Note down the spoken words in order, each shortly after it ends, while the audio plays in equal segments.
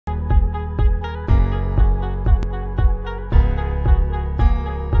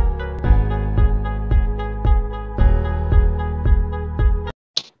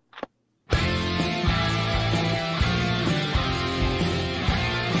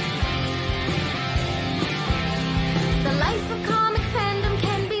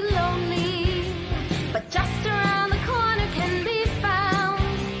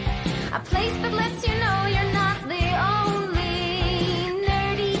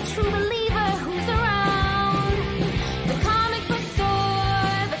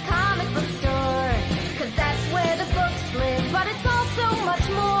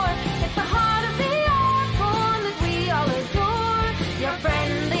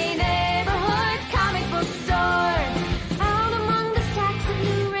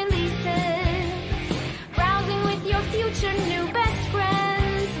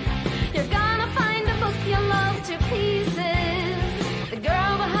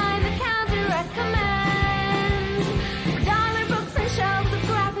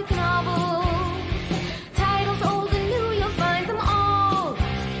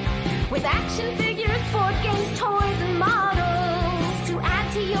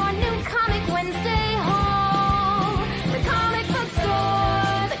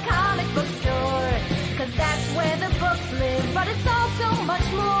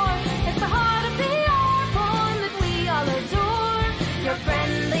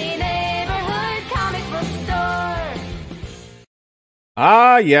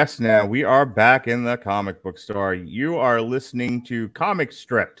Ah, yes, now we are back in the comic book store. You are listening to Comic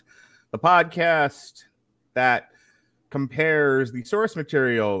Stripped, the podcast that compares the source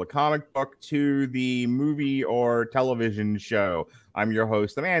material, the comic book, to the movie or television show. I'm your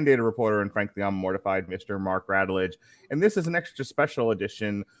host, the mandated reporter, and frankly, I'm mortified, Mr. Mark Radulich. And this is an extra special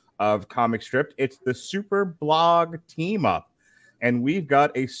edition of Comic Stripped. It's the Super Blog Team Up. And we've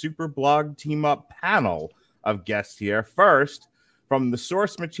got a Super Blog Team Up panel of guests here. First, from the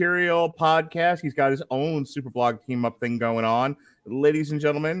Source Material podcast, he's got his own Super Blog Team Up thing going on. Ladies and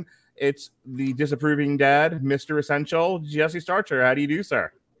gentlemen, it's the disapproving dad, Mr. Essential, Jesse Starcher. How do you do, sir?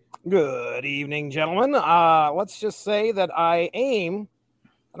 Good evening, gentlemen. Let's just say that I aim,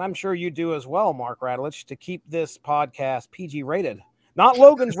 and I'm sure you do as well, Mark Radulich, to keep this podcast PG rated. Not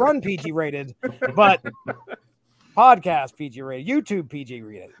Logan's Run PG rated, but podcast PG rated, YouTube PG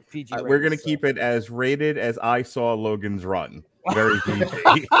rated. We're going to keep it as rated as I saw Logan's Run. Very PG.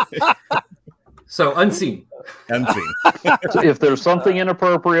 So unseen. Unseen. So if there's something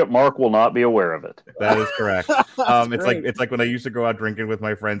inappropriate, Mark will not be aware of it. That is correct. It's like when I used to go out drinking with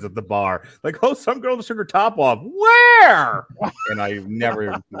my friends at the bar. Like, oh, some girl just took her top off. Where? And I would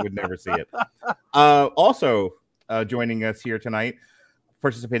never see it. Also joining us here tonight,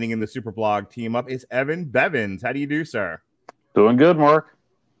 participating in the Super Blog Team Up, is Evan Bevins. How do you do, sir? Doing good, Mark.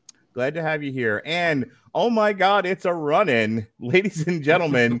 Glad to have you here. And oh my God, it's a run-in. Ladies and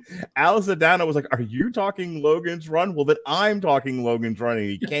gentlemen, Al Sedano was like, are you talking Logan's Run? Well, then I'm talking Logan's Run. And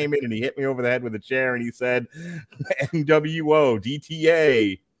he came in and he hit me over the head with a chair and he said, NWO,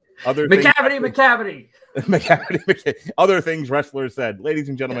 DTA, other McCavity. Other things wrestlers said. Ladies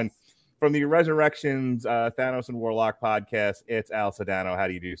and gentlemen, yes, from the Resurrections, Thanos and Warlock podcast, it's Al Sedano. How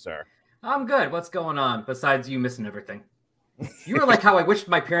do you do, sir? I'm good. What's going on besides you missing everything? You are like how I wish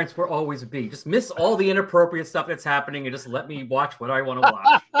my parents were always be. Just miss all the inappropriate stuff that's happening and just let me watch what I want to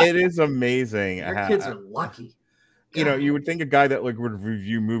watch. It is amazing. Your kids are lucky. You know, you would think a guy that would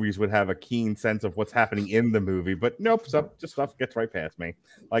review movies would have a keen sense of what's happening in the movie, but nope, stuff gets right past me,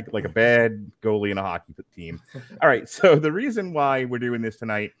 like a bad goalie in a hockey team. All right, so the reason why we're doing this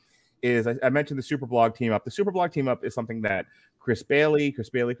tonight is I mentioned the Super Blog Team Up. The Super Blog Team Up is something that Chris Bailey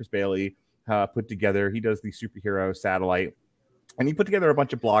put together. He does the superhero satellite. And he put together a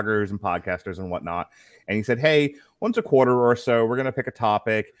bunch of bloggers and podcasters and whatnot. And he said, hey, once a quarter or so, we're going to pick a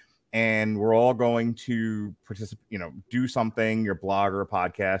topic and we're all going to participate, do something, your blog or a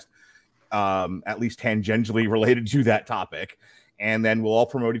podcast, at least tangentially related to that topic. And then we'll all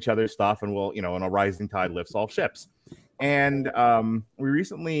promote each other's stuff and we'll, and a rising tide lifts all ships. And we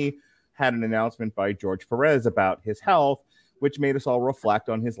recently had an announcement by George Perez about his health, which made us all reflect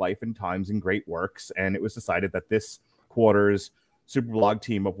on his life and times and great works. And it was decided that this quarter's Super Blog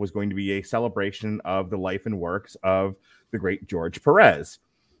Team Up was going to be a celebration of the life and works of the great George Perez.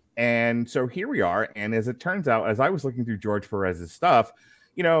 And so here we are. And as it turns out, as I was looking through George Perez's stuff,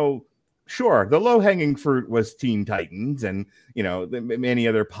 sure, the low-hanging fruit was Teen Titans and, many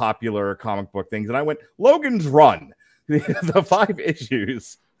other popular comic book things. And I went, Logan's Run, the 5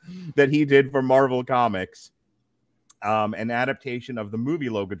 issues that he did for Marvel Comics. An adaptation of the movie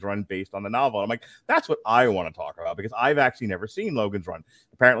Logan's Run based on the novel. I'm like, that's what I want to talk about because I've actually never seen Logan's Run.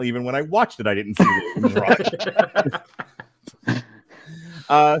 Apparently, even when I watched it, I didn't see Logan's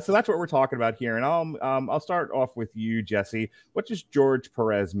Run. So that's what we're talking about here. And I'll start off with you, Jesse. What does George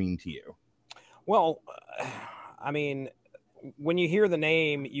Perez mean to you? Well, I mean, when you hear the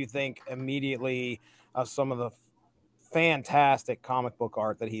name, you think immediately of some of the fantastic comic book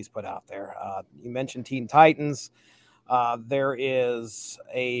art that he's put out there. You mentioned Teen Titans. There is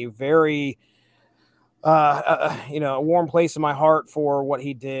a very, a warm place in my heart for what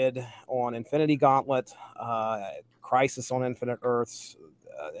he did on Infinity Gauntlet, Crisis on Infinite Earths.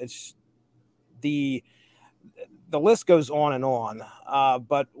 It's the list goes on and on.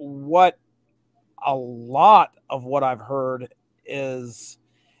 But what a lot of what I've heard is,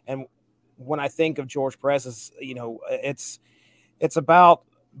 and when I think of George Perez, is, it's about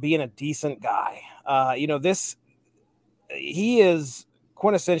being a decent guy. He is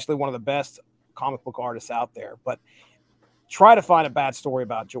quintessentially one of the best comic book artists out there, but try to find a bad story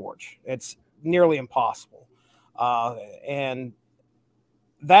about George. It's nearly impossible. And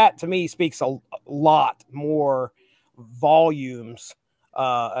that to me speaks a lot more volumes.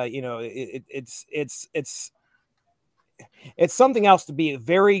 It's something else to be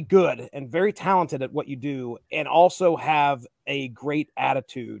very good and very talented at what you do and also have a great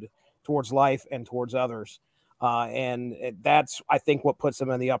attitude towards life and towards others. And that's, I think, what puts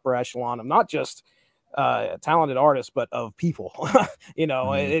him in the upper echelon of not just talented artists, but of people.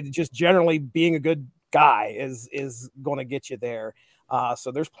 It just generally being a good guy is going to get you there.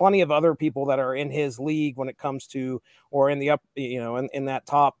 So there's plenty of other people that are in his league when it comes to, or in the up, in that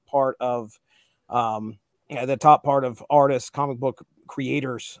top part of, the top part of artists, comic book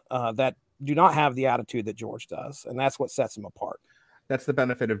creators that do not have the attitude that George does, and that's what sets him apart. That's the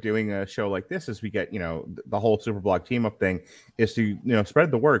benefit of doing a show like this, is we get, the whole Superblog team up thing is to,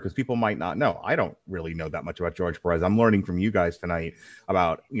 spread the word, because people might not know. I don't really know that much about George Perez. I'm learning from you guys tonight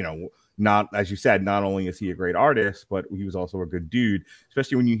about, not, as you said, not only is he a great artist, but he was also a good dude,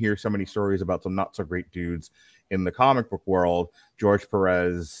 especially when you hear so many stories about some not so great dudes in the comic book world. George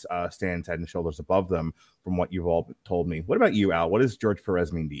Perez stands head and shoulders above them, from what you've all told me. What about you, Al? What does George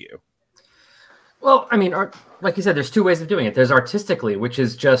Perez mean to you? Well, I mean, like you said, there's two ways of doing it. There's artistically, which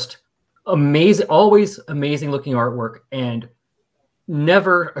is just amazing, always amazing looking artwork, and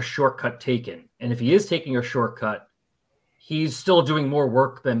never a shortcut taken. And if he is taking a shortcut, he's still doing more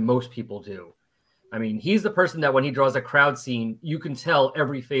work than most people do. I mean, he's the person that when he draws a crowd scene, you can tell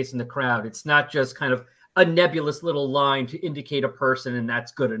every face in the crowd. It's not just kind of a nebulous little line to indicate a person, and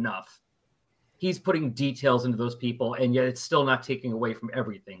that's good enough. He's putting details into those people, and yet it's still not taking away from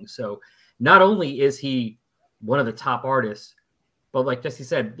everything. So not only is he one of the top artists, but like Jesse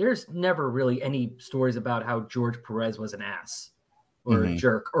said, there's never really any stories about how George Perez was an ass or a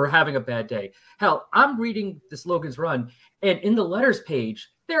jerk or having a bad day. Hell, I'm reading this Logan's Run, and in the letters page,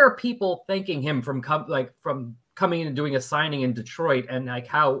 there are people thanking him from coming in and doing a signing in Detroit, and like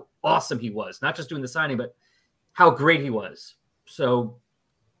how awesome he was, not just doing the signing, but how great he was. So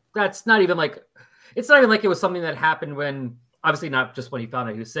that's not even like, it's not even like it was something that happened when, obviously not just when he found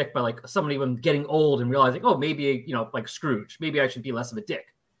out he was sick, but like somebody when getting old and realizing, oh, maybe, like Scrooge, maybe I should be less of a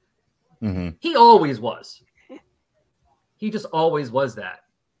dick. He always was. He just always was that.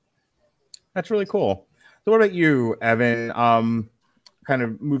 That's really cool. So what about you, Evan? Kind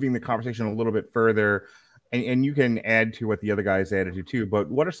of moving the conversation a little bit further, and you can add to what the other guys added to too, but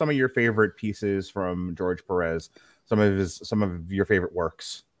what are some of your favorite pieces from George Perez? Some of your favorite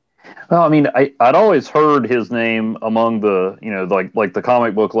works? Well, I mean, I'd always heard his name among the, like the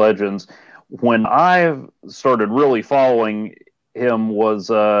comic book legends. When I started really following him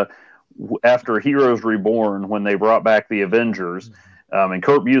was after Heroes Reborn, when they brought back the Avengers, and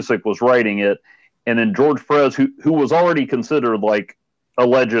Kurt Busiek was writing it. And then George Perez, who was already considered like a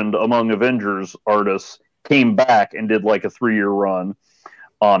legend among Avengers artists, came back and did like a 3-year run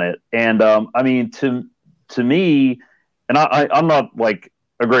on it. And I mean, to me, and I'm not like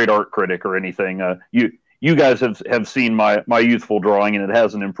a great art critic or anything. You guys have seen my youthful drawing, and it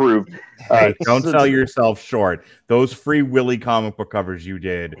hasn't improved. Hey, don't sell yourself short. Those Free Willy comic book covers you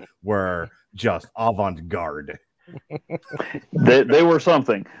did were just avant-garde. They were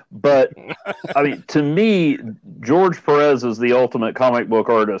something. But I mean, to me, George Perez is the ultimate comic book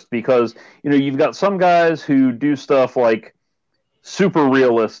artist, because you've got some guys who do stuff like super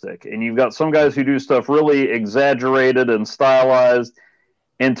realistic, and you've got some guys who do stuff really exaggerated and stylized.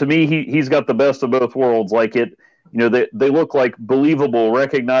 And to me, he's got the best of both worlds. Like they look like believable,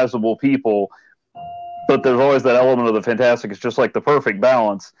 recognizable people, but there's always that element of the fantastic. It's just like the perfect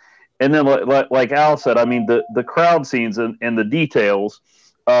balance. And then, like Al said, I mean, the crowd scenes and the details.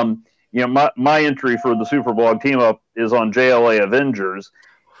 My entry for the Superblog team up is on JLA Avengers,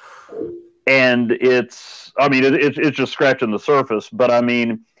 and it's just scratching the surface. But I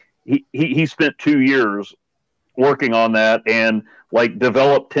mean, he spent 2 years working on that, and like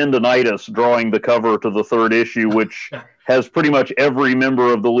developed tendonitis drawing the cover to the 3rd issue, which has pretty much every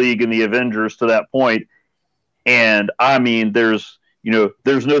member of the League in the Avengers to that point. And I mean, there's no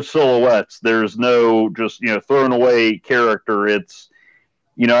silhouettes. There's no just, thrown away character. It's,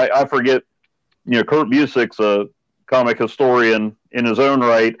 I forget, Kurt Busiek's a comic historian in his own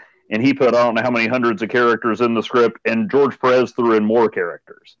right, and he put, I don't know how many hundreds of characters in the script, and George Perez threw in more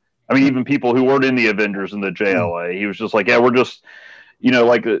characters. I mean, even people who weren't in the Avengers in the JLA, he was just like, yeah, we're just,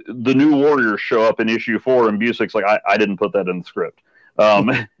 like the New Warriors show up in issue 4, and Busiek's like, I didn't put that in the script.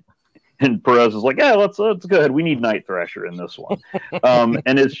 And Perez is like, yeah, let's go ahead. We need Night Thrasher in this one.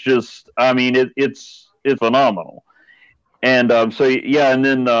 And it's just, I mean, it's phenomenal. And so yeah, and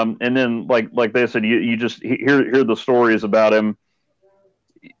then like they said, you just hear the stories about him.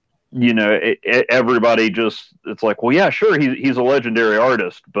 Everybody just, it's like, well, yeah, sure, he's a legendary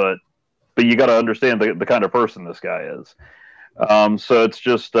artist, but you got to understand the kind of person this guy is. So it's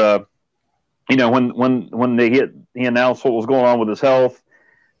just, when he announced what was going on with his health,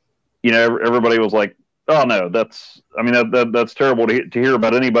 everybody was like, oh no, that's terrible to hear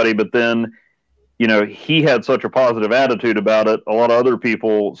about anybody. But then, he had such a positive attitude about it. A lot of other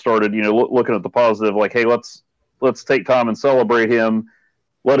people started, looking at the positive, like, hey, let's take time and celebrate him.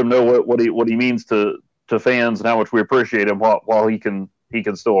 Let him know what he means to to fans and how much we appreciate him while he can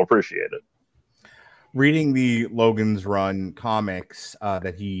still appreciate it. Reading the Logan's Run comics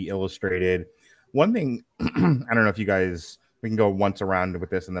that he illustrated, one thing, I don't know if you guys, we can go once around with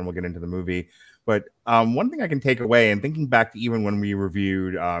this and then we'll get into the movie. But one thing I can take away, and thinking back to even when we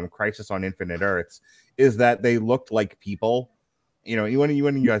reviewed Crisis on Infinite Earths, is that they looked like people. You know,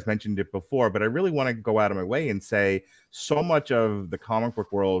 you guys mentioned it before, but I really want to go out of my way and say so much of the comic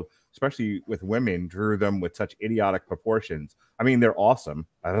book world, especially with women, drew them with such idiotic proportions. I mean, they're awesome,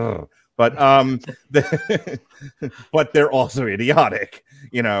 but but they're also idiotic.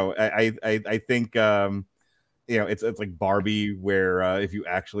 You know, I think you know, it's like Barbie, where if you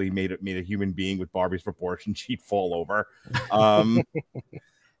actually made a human being with Barbie's proportions, she'd fall over.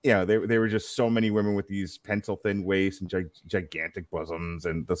 You know, they were just so many women with these pencil thin waists and gigantic bosoms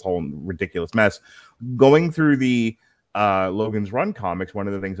and this whole ridiculous mess. Going through the Logan's Run comics, one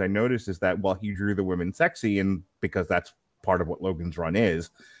of the things I noticed is that while he drew the women sexy, and because that's part of what Logan's Run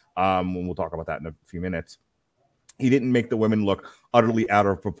is, and we'll talk about that in a few minutes, he didn't make the women look utterly out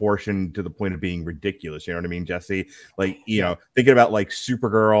of proportion to the point of being ridiculous. You know what I mean, Jesse? Like, you know, thinking about like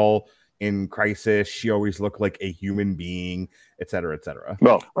Supergirl in Crisis, she always looked like a human being, et cetera, et cetera.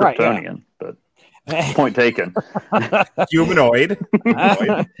 Well, Kryptonian, but point taken. Humanoid.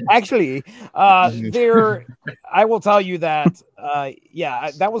 Actually, there, I will tell you that,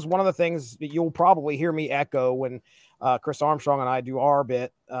 yeah, that was one of the things that you'll probably hear me echo when Chris Armstrong and I do our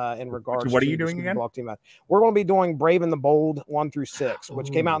bit in regards to what are you doing again? Team. We're going to be doing Brave and the Bold 1-6,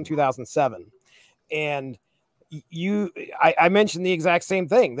 which came out in 2007. And I mentioned the exact same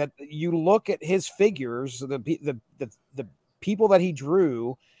thing, that you look at his figures, the people that he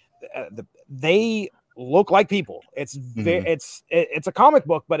drew, they look like people. It's it's a comic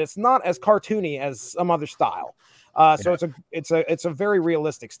book, but it's not as cartoony as some other style. So it's a very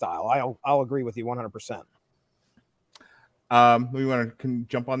realistic style. I'll agree with you 100%. We want to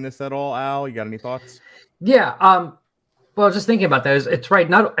jump on this at all, Al? You got any thoughts? Yeah. Well, just thinking about that, it's right.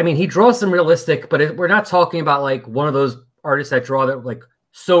 Not, I mean, he draws some realistic, but we're not talking about like one of those artists that draw that like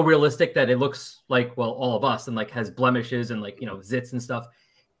so realistic that it looks like, well, all of us, and like has blemishes and like, you know, zits and stuff.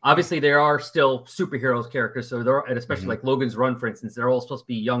 Obviously, there are still superheroes characters, so there are, and especially like Logan's Run, for instance, they're all supposed to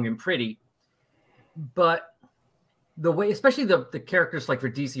be young and pretty. But the way, especially the characters like for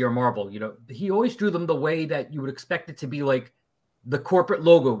DC or Marvel, you know, he always drew them the way that you would expect it to be, like the corporate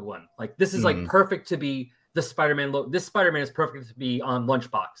logo one. Like this is like perfect to be the Spider-Man logo. This Spider-Man is perfect to be on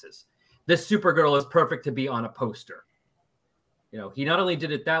lunchboxes. This Supergirl is perfect to be on a poster. You know, he not only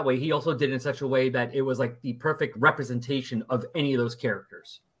did it that way, he also did it in such a way that it was like the perfect representation of any of those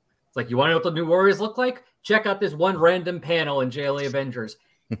characters. It's like, you want to know what the New Warriors look like? Check out this one random panel in JLA Avengers,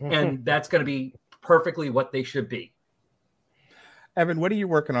 and that's going to be perfectly what they should be. Evan, what are you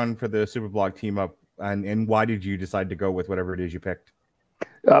working on for the Superblog team up, and why did you decide to go with whatever it is you picked?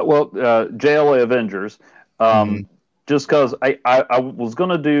 JLA Avengers. Just because I was going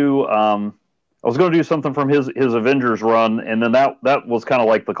to do something from his Avengers run, and then that was kind of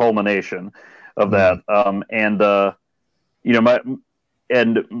like the culmination of that. You know,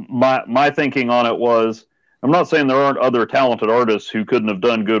 my thinking on it was, I'm not saying there aren't other talented artists who couldn't have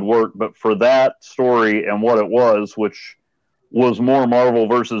done good work, but for that story and what it was, which was more Marvel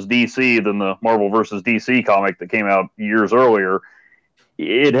versus DC than the Marvel versus DC comic that came out years earlier,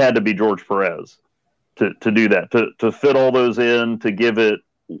 it had to be George Perez to do that, to fit all those in, to give it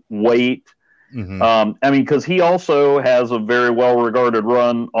weight. I mean, because he also has a very well-regarded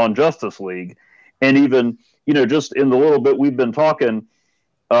run on Justice League. And even, you know, just in the little bit we've been talking,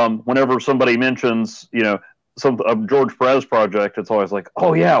 whenever somebody mentions, you know, a George Perez project, it's always like,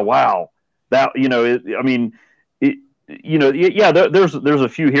 oh, yeah, wow. That, you know, you know, yeah, there's a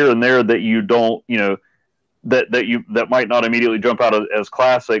few here and there that you don't, you know, that might not immediately jump out as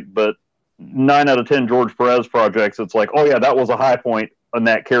classic, but 9 out of 10 George Perez projects, it's like, oh yeah, that was a high point on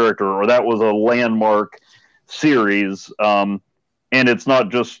that character, or that was a landmark series. And it's not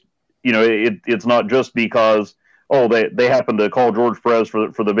just, you know, it's not just because, oh, they happen to call George Perez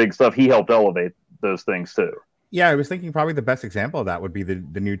for the big stuff. He helped elevate those things too. Yeah, I was thinking probably the best example of that would be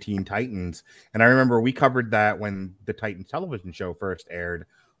the new Teen Titans. And I remember we covered that when the Titans television show first aired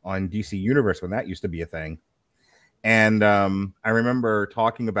on DC Universe, when that used to be a thing. And I remember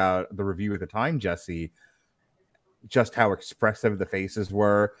talking about the review at the time, Jesse, just how expressive the faces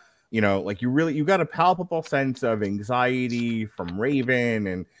were. You know, like you got a palpable sense of anxiety from Raven,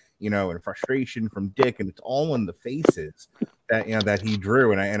 and, you know, and frustration from Dick, and it's all in the faces that, you know, that he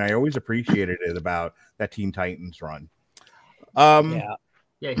drew. And I always appreciated it about that Teen Titans run. Yeah,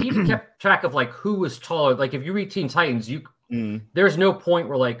 he even kept track of like who was taller. Like if you read Teen Titans, there's no point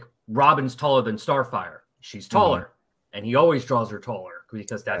where like Robin's taller than Starfire. she's taller. And he always draws her taller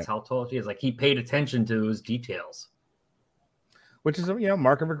because that's how tall she is. Like, he paid attention to those details. Which is,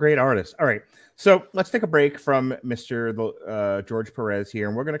 mark of a great artist. All right. So let's take a break from Mr. George Perez here,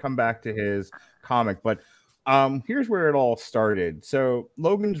 and we're going to come back to his comic. But here's where it all started. So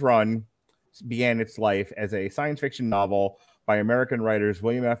Logan's Run began its life as a science fiction novel by American writers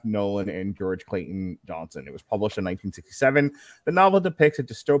William F. Nolan and George Clayton Johnson. It was published in 1967. The novel depicts a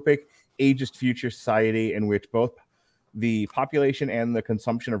dystopic, ageist future society in which both the population and the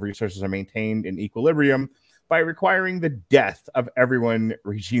consumption of resources are maintained in equilibrium by requiring the death of everyone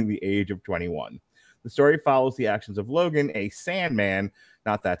reaching the age of 21. The story follows the actions of Logan, a Sandman,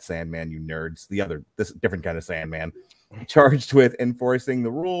 not that Sandman, you nerds, this different kind of Sandman, charged with enforcing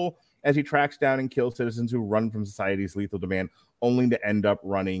the rule as he tracks down and kills citizens who run from society's lethal demand, only to end up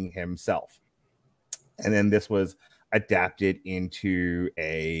running himself. And then this was adapted into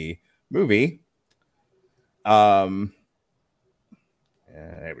a movie. There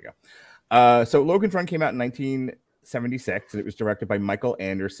we go. So Logan's Run came out in 1976, and it was directed by Michael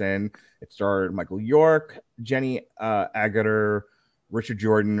Anderson. It starred Michael York, Jenny Agutter, Richard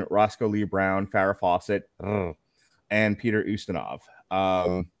Jordan, Roscoe Lee Browne, Farrah Fawcett, and Peter Ustinov.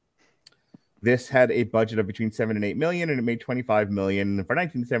 This had a budget of between $7 and $8 million, and it made $25 million for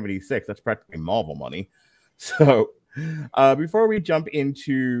 1976. That's practically Marvel money. So before we jump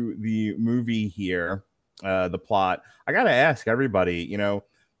into the movie here, the plot, I gotta ask everybody,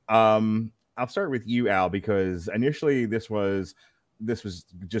 I'll start with you, Al, because initially this was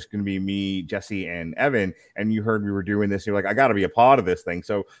just going to be me, Jesse, and Evan, and you heard we were doing this. You're like, I got to be a part of this thing.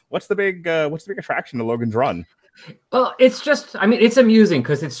 So what's the big attraction to Logan's Run? Well, it's just, it's amusing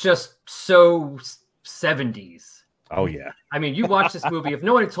because it's just so 70s. Oh yeah. You watch this movie. If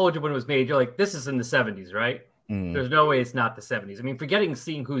no one had told you when it was made, you're like, this is in the 70s, right? There's no way it's not the 70s. Forgetting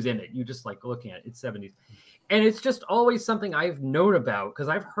seeing who's in it, you just like looking at it, it's 70s. And it's just always something I've known about because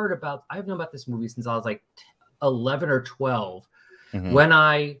I've known about this movie since I was like 11 or 12. When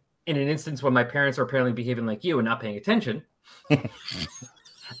in an instance when my parents are apparently behaving like you and not paying attention,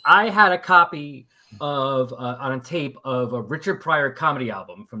 I had a copy of on a tape of a Richard Pryor comedy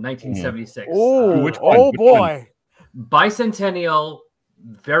album from 1976. Oh, which boy. Bicentennial,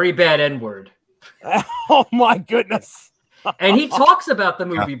 very bad N-word. Oh my goodness. And he talks about the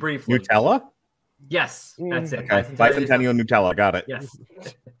movie briefly. Nutella? Yes, that's it. Okay. Bicentennial Nutella, got it. Yes.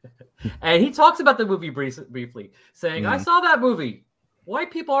 And he talks about the movie briefly, saying, I saw that movie.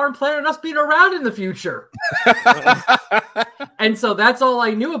 White people aren't planning on us being around in the future. And so that's all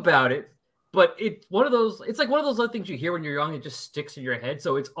I knew about it. But it's like one of those other things you hear when you're young, it just sticks in your head.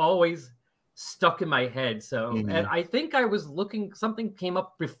 So it's always stuck in my head. So, and I think I was something came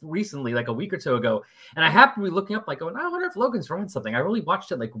up recently, like a week or two ago, and I happened to be looking up, like, going, I wonder if Logan's Run something. I really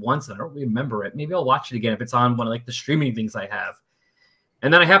watched it like once, and I don't remember it. Maybe I'll watch it again if it's on one of like the streaming things I have.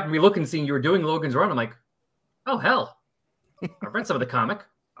 And then I happened to be looking, seeing you were doing Logan's Run. I'm like, oh hell, I've read some of the comic.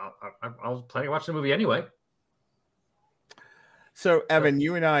 I was planning to watch the movie anyway. So, Evan,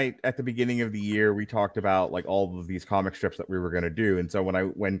 you and I, at the beginning of the year, we talked about like all of these comic strips that we were going to do. And so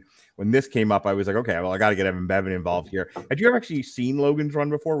when this came up, I was like, okay, well, I got to get Evan Bevin involved here. Had you ever actually seen Logan's Run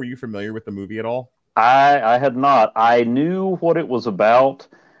before? Were you familiar with the movie at all? I had not. I knew what it was about.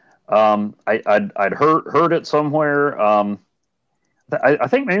 I'd heard it somewhere. I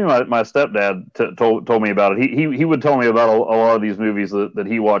think maybe my stepdad told me about it. He would tell me about a lot of these movies that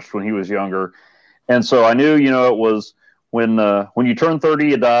he watched when he was younger. And so I knew, it was when you turn 30,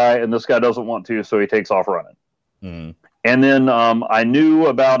 you die, and this guy doesn't want to, so he takes off running. And then I knew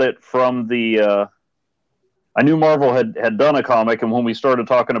about it from I knew Marvel had done a comic, and when we started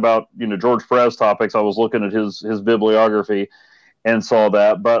talking about George Perez topics, I was looking at his bibliography and saw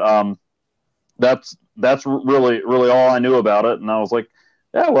that. But that's really all I knew about it, and I was like,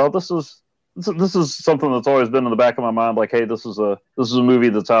 yeah, well, this is something that's always been in the back of my mind. Like, hey, this is a movie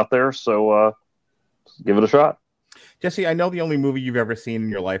that's out there, so give it a shot. Jesse, I know the only movie you've ever seen in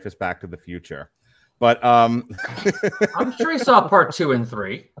your life is Back to the Future, but I'm sure he saw part 2 and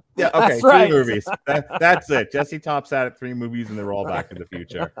 3. Yeah, okay, that's right. 3 movies. That's it. Jesse tops out at 3 movies, and they're all Back to the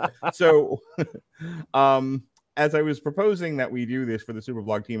Future. So, as I was proposing that we do this for the Super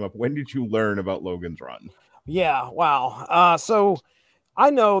Vlog team up, when did you learn about Logan's Run? Yeah, wow. So I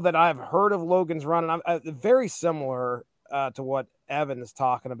know that I've heard of Logan's Run, and I'm very similar to what Evan is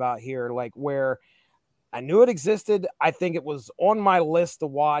talking about here, like where I knew it existed. I think it was on my list to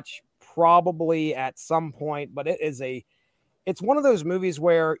watch probably at some point, but it's one of those movies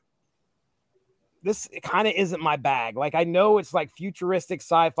where this kind of isn't my bag. Like, I know it's like futuristic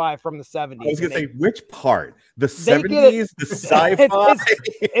sci-fi from the 70s. I was gonna say, which part? The They get 70s, the sci-fi,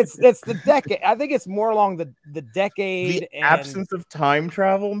 it's the decade. I think it's more along the decade, the absence of time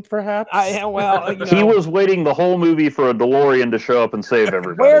travel, perhaps. Well, he was waiting the whole movie for a DeLorean to show up and save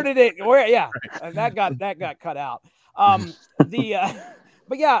everybody. Yeah, that got cut out.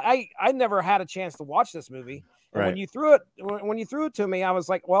 But yeah, I never had a chance to watch this movie. And when you threw it to me, I was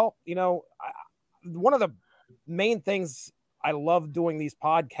like, well, one of the main things I love doing these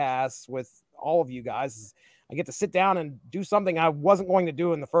podcasts with all of you guys is I get to sit down and do something I wasn't going to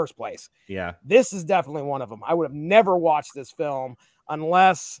do in the first place. Yeah. This is definitely one of them. I would have never watched this film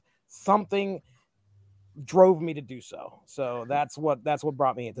unless something drove me to do so. So that's what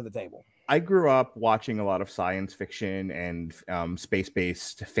brought me into the table. I grew up watching a lot of science fiction and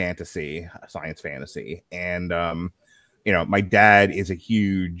space-based science fantasy. And, my dad is a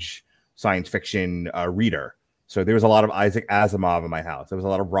huge science fiction reader. So there was a lot of Isaac Asimov in my house. There was a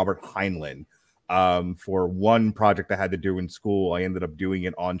lot of Robert Heinlein. For one project I had to do in school, I ended up doing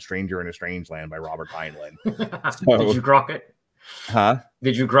it on Stranger in a Strange Land by Robert Heinlein. Did you grok it? Huh?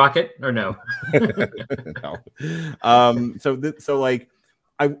 Did you grok it or no? No. So like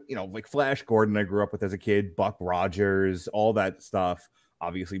Flash Gordon I grew up with as a kid, Buck Rogers, all that stuff.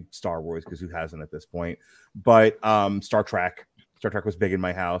 Obviously Star Wars, because who hasn't at this point? But Star Trek was big in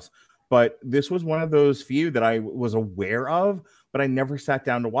my house. But this was one of those few that I was aware of, but I never sat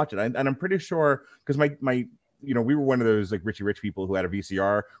down to watch it. And I'm pretty sure, because my we were one of those like Richie Rich people who had a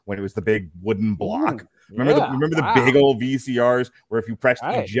VCR when it was the big wooden block. Remember the big old VCRs where if you pressed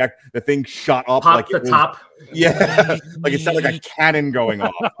eject, the thing shot up like the top. Yeah, like it sounded like a cannon going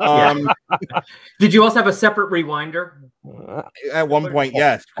off. Did you also have a separate rewinder? At one point,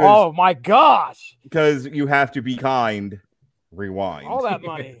 yes. Oh my gosh! Because you have to be kind. Rewind. All that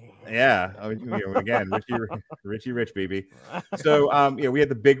money. Yeah. Again, Richie Rich, baby. So, we had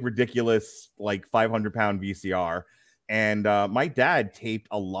the big, ridiculous, like 500-pound VCR. And my dad taped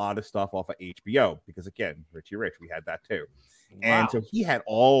a lot of stuff off of HBO because, again, Richie Rich, we had that too. Wow. And so he had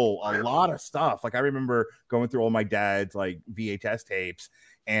a lot of stuff. Like I remember going through all my dad's like VHS tapes,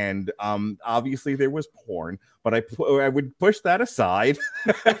 and obviously there was porn, but I would push that aside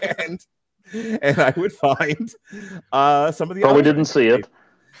and I would find some of the. Probably didn't see it.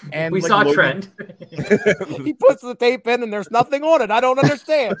 And we saw a trend. He puts the tape in and there's nothing on it. I don't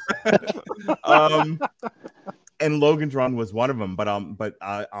understand. And Logan's Run was one of them, but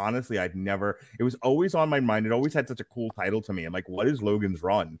honestly, it was always on my mind. It always had such a cool title to me. I'm like, what is Logan's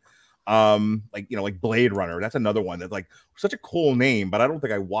Run? Like Blade Runner. That's another one that's like such a cool name, but I don't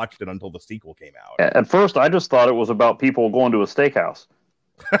think I watched it until the sequel came out. At first, I just thought it was about people going to a steakhouse.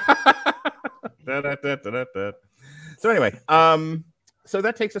 So anyway, so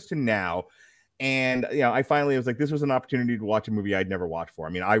that takes us to now. And, I finally was like, this was an opportunity to watch a movie I'd never watched before.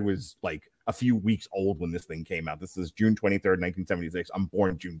 I mean, I was like a few weeks old when this thing came out. This is June 23rd, 1976. I'm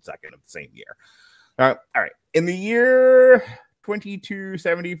born June 2nd of the same year. All right. In the year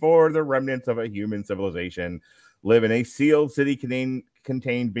 2274, the remnants of a human civilization live in a sealed city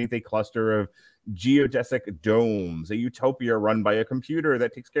contained beneath a cluster of geodesic domes, a utopia run by a computer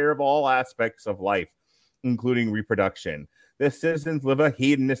that takes care of all aspects of life, including reproduction. The citizens live a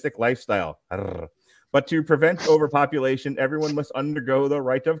hedonistic lifestyle. But to prevent overpopulation, everyone must undergo the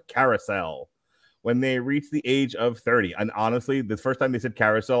rite of carousel when they reach the age of 30. And honestly, the first time they said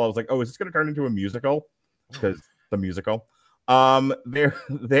carousel, I was like, oh, is this going to turn into a musical? Because the musical. They are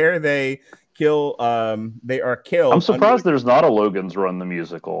killed. I'm surprised there's not a Logan's Run the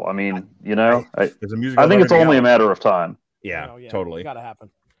musical. I mean, there's a musical. I think it's only a matter of time. Yeah, totally. Gotta happen.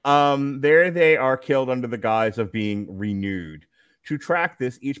 There they are killed under the guise of being renewed. To track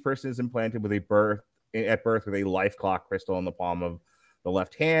this, each person is implanted at birth with a life clock crystal in the palm of the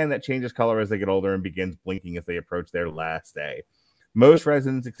left hand that changes color as they get older and begins blinking as they approach their last day. Most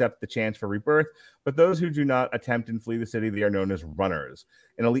residents accept the chance for rebirth, but those who do not attempt and flee the city, they are known as runners.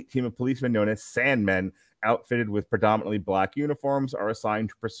 An elite team of policemen known as Sandmen, outfitted with predominantly black uniforms, are assigned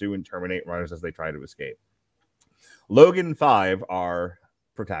to pursue and terminate runners as they try to escape. Logan 5, our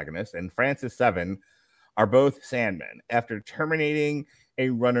protagonist, and Francis 7 are both Sandmen. After terminating a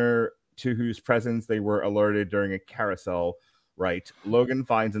runner to whose presence they were alerted during a carousel rite, Logan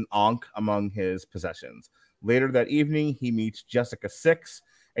finds an Ankh among his possessions. Later that evening, he meets Jessica 6,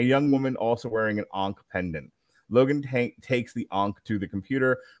 a young woman also wearing an Ankh pendant. Logan takes the Ankh to the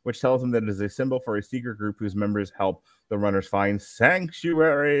computer, which tells him that it is a symbol for a secret group whose members help the runners find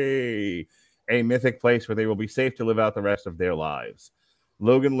Sanctuary, a mythic place where they will be safe to live out the rest of their lives.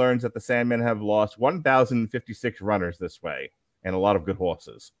 Logan learns that the Sandmen have lost 1,056 runners this way, and a lot of good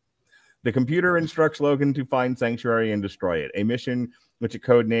horses. The computer instructs Logan to find Sanctuary and destroy it, a mission which it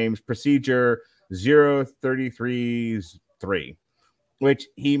codenames Procedure 0333, which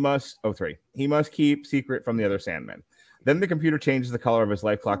he must keep secret from the other Sandmen. Then the computer changes the color of his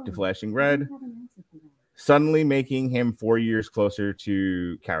life clock to flashing red, suddenly making him 4 years closer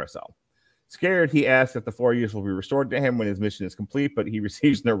to Carousel. Scared, he asks if the 4 years will be restored to him when his mission is complete, but he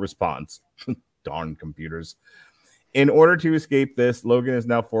receives no response. Darn computers. In order to escape this, Logan is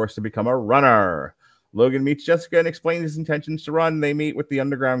now forced to become a runner. Logan meets Jessica and explains his intentions to run. They meet with the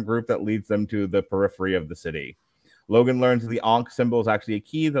underground group that leads them to the periphery of the city. Logan learns the Ankh symbol is actually a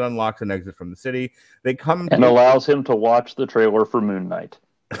key that unlocks an exit from the city. They come and allows him to watch the trailer for Moon Knight.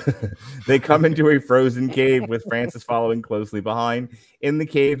 They come into a frozen cave with Francis following closely behind. In the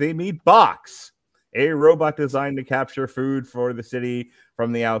cave, they meet Box, a robot designed to capture food for the city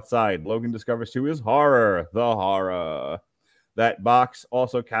from the outside. Logan discovers to his horror, that Box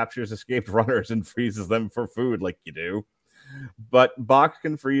also captures escaped runners and freezes them for food like you do. But Box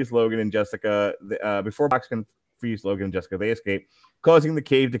can freeze Logan and Jessica. Before Box can freeze Logan and Jessica, they escape, causing the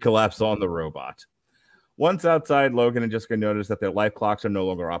cave to collapse on the robot. Once outside, Logan and Jessica notice that their life clocks are no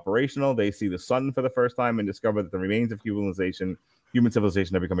longer operational. They see the sun for the first time and discover that the remains of human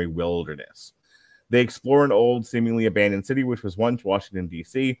civilization have become a wilderness. They explore an old, seemingly abandoned city, which was once Washington,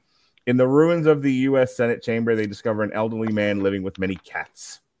 D.C. In the ruins of the U.S. Senate chamber, they discover an elderly man living with many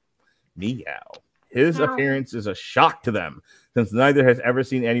cats. Meow. His appearance is a shock to them, since neither has ever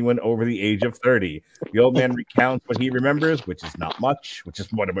seen anyone over the age of 30. The old man recounts what he remembers, which is not much, which is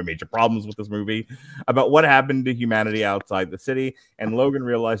one of my major problems with this movie, about what happened to humanity outside the city, and Logan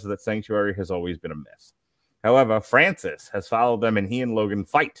realizes that Sanctuary has always been a myth. However, Francis has followed them, and he and Logan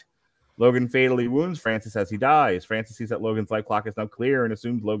fight. Logan fatally wounds Francis as he dies. Francis sees that Logan's life clock is now clear and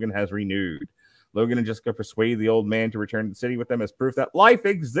assumes Logan has renewed. Logan and Jessica persuade the old man to return to the city with them as proof that life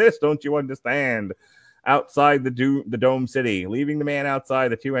exists, don't you understand? Outside the Dome City. Leaving the man outside,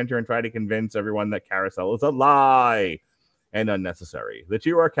 the two enter and try to convince everyone that Carousel is a lie and unnecessary. The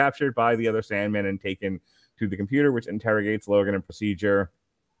two are captured by the other Sandman and taken to the computer, which interrogates Logan in Procedure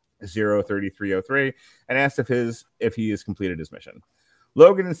 03303 and asks if he has completed his mission.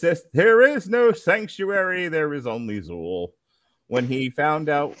 Logan insists, there is no sanctuary, there is only Zool. When he found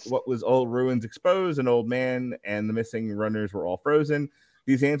out what was old ruins exposed, an old man and the missing runners were all frozen.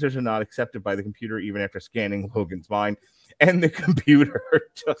 These answers are not accepted by the computer even after scanning Logan's mind, and the computer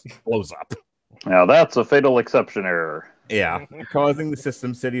just blows up. Now that's a fatal exception error. Yeah, causing the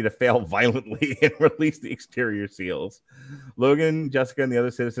system city to fail violently and release the exterior seals. Logan, Jessica, and the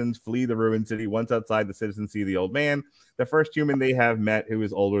other citizens flee the ruined city. Once outside, the citizens see the old man, the first human they have met who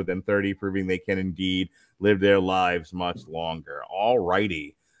is older than 30, proving they can indeed live their lives much longer. All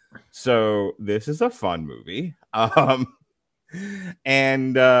righty. So this is a fun movie.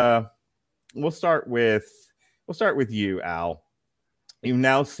 And we'll start with you, Al. You've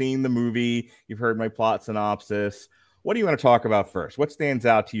now seen the movie. You've heard my plot synopsis. What do you want to talk about first? What stands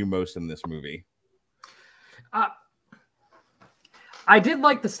out to you most in this movie? I did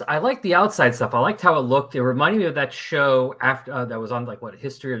like this. I liked the outside stuff. I liked how it looked. It reminded me of that show after that was on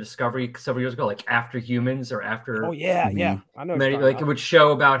History or Discovery several years ago, like After Humans or After. Oh yeah, yeah. I know. It would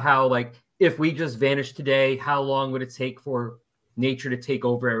show about how if we just vanished today, how long would it take for nature to take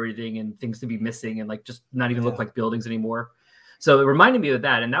over everything and things to be missing and just not even look like buildings anymore. So it reminded me of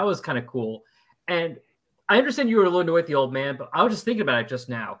that, and that was kind of cool. And I understand you were a little annoyed with the old man, but I was just thinking about it just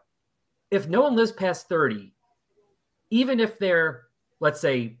now. If no one lives past 30, even if they're, let's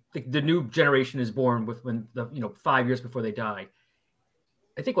say, the new generation is born 5 years before they die.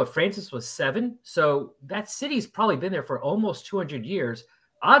 I think Francis was 7, so that city's probably been there for almost 200 years.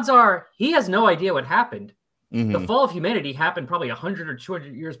 Odds are he has no idea what happened. Mm-hmm. The fall of humanity happened probably 100 or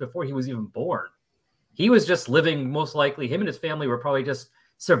 200 years before he was even born. He was just living, most likely, him and his family were probably just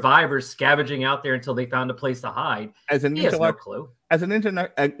survivors scavenging out there until they found a place to hide. He has no clue. As an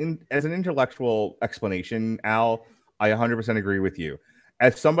intellectual explanation, Al, I 100% agree with you.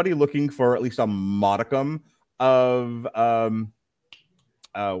 As somebody looking for at least a modicum of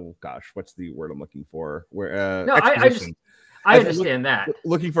what's the word I'm looking for? I understand that.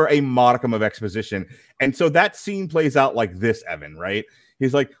 Looking for a modicum of exposition. And so that scene plays out like this, Evan, right?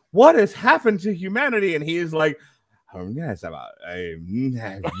 He's like, what has happened to humanity? And he is like,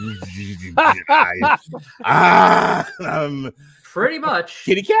 pretty much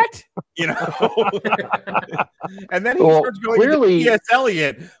kitty cat, and then he starts going to T.S.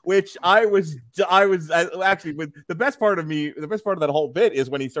 Eliot, which I was actually with the best part of that whole bit is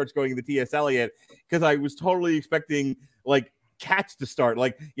when he starts going to T.S. Eliot, because I was totally expecting cats to start,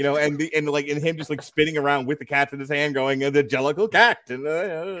 like, you know, and him just like spinning around with the cats in his hand, going, the Jellicle cat, and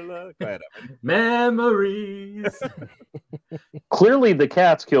go ahead, Evan. Memories. Clearly, the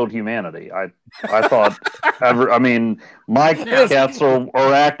cats killed humanity. I thought. I mean, my cats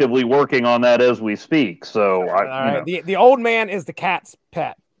are actively working on that as we speak. So, the old man is the cat's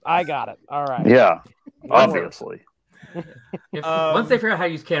pet. I got it. All right. Yeah, obviously. Once they figure out how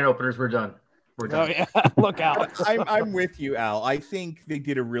to use can openers, we're done. We're done. Oh, yeah. Look out. I'm with you, Al. I think they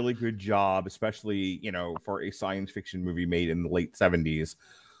did a really good job, especially, you know, for a science fiction movie made in the late 70s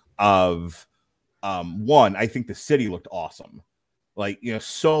of one, I think the city looked awesome. Like, you know,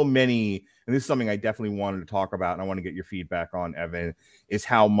 so many, and this is something I definitely wanted to talk about, and I want to get your feedback on, Evan, is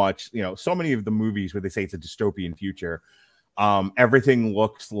how much, you know, so many of the movies where they say it's a dystopian future, everything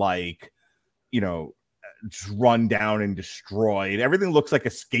looks like, you know, run down and destroyed. Everything looks like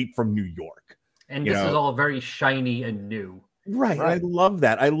Escape from New York. And this is all very shiny and new. Right. I love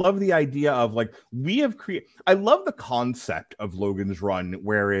that. I love the idea of like, we have created, I love the concept of Logan's Run,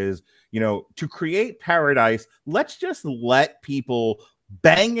 whereas, you know, to create paradise, let's just let people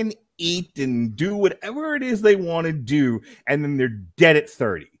bang and eat and do whatever it is they want to do. And then they're dead at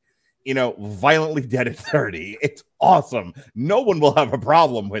 30. You know, violently dead at 30. It's awesome. No one will have a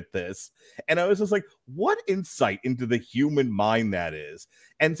problem with this. And I was just like, what insight into the human mind that is.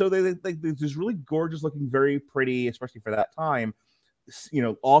 And so there's this really gorgeous looking, very pretty, especially for that time, you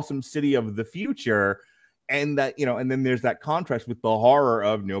know, awesome city of the future. And that, you know, and then there's that contrast with the horror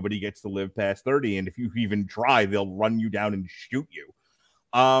of nobody gets to live past 30. And if you even try, they'll run you down and shoot you.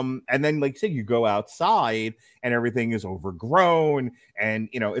 And then, like, say you go outside and everything is overgrown. And,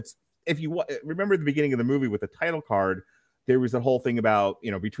 you know, it's, if you remember the beginning of the movie with the title card, there was the whole thing about,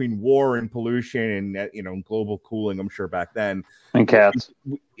 you know, between war and pollution and, you know, global cooling, I'm sure back then. And cats.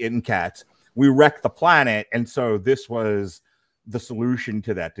 We wrecked the planet. And so this was the solution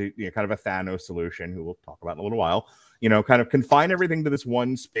to that, to, you know, kind of a Thanos solution, who we'll talk about in a little while, you know, kind of confine everything to this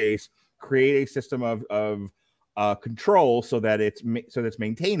one space, create a system of control so that it's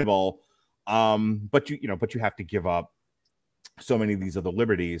maintainable. But you have to give up so many of these other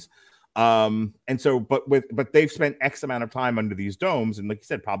liberties. And so, but they've spent X amount of time under these domes, and like you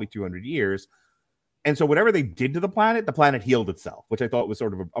said, probably 200 years. And so whatever they did to the planet healed itself, which I thought was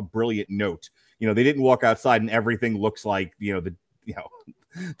sort of a brilliant note. You know, they didn't walk outside and everything looks like, after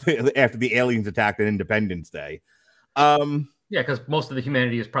the aliens attacked on Independence Day. Yeah, because most of the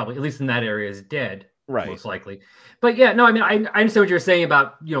humanity is probably, at least in that area, is dead. Right. Most likely. But yeah, no, I mean, I understand what you're saying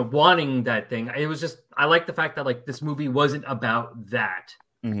about, you know, wanting that thing. It was just, I like the fact that, like, this movie wasn't about that.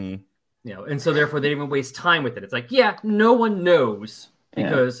 Mm-hmm. You know, and so therefore they didn't even waste time with it. It's like, yeah, no one knows,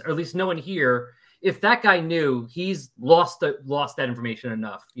 because, or at least no one here, if that guy knew, he's lost that information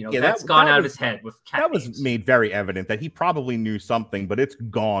enough. You know, that's gone out of his head with cat That names. was made very evident that he probably knew something, but it's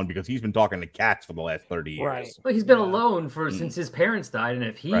gone because he's been talking to cats for the last 30 years. Right. Well, he's been alone since his parents died. And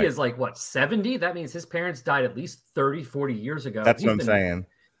if he Right. is like, what, 70, that means his parents died at least 30, 40 years ago. That's what I'm saying.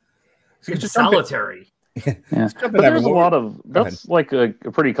 So He's solitary. Yeah. But there's a lot of, that's like a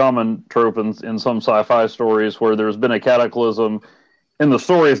pretty common trope in some sci-fi stories where there's been a cataclysm, and the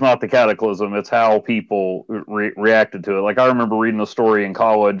story is not the cataclysm, it's how people reacted to it. Like, I remember reading a story in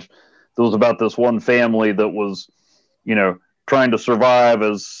college that was about this one family that was, you know, trying to survive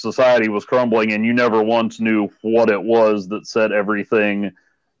as society was crumbling, and you never once knew what it was that set everything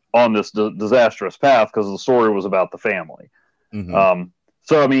on this disastrous path, because the story was about the family. Mm-hmm.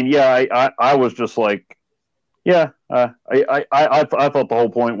 So, I mean, yeah, I was just like, yeah, I thought the whole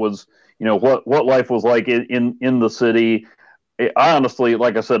point was, you know, what life was like in the city. I honestly,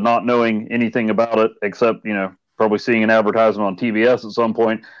 like I said, not knowing anything about it except, you know, probably seeing an advertisement on TBS at some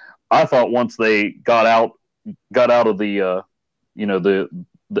point, I thought once they got out of the,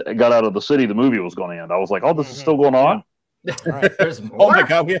 got out of the city, the movie was going to end. I was like, oh, this is still going on? Right. There's more. Oh my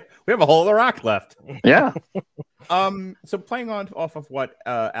God, we have a hole in the rock left. Yeah. So playing off of what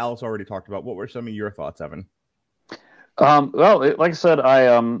Al's already talked about, what were some of your thoughts, Evan? Well, like I said,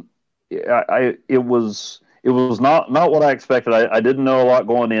 it was not what I expected. I didn't know a lot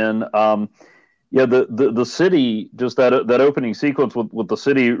going in. Yeah, the city, just that opening sequence with the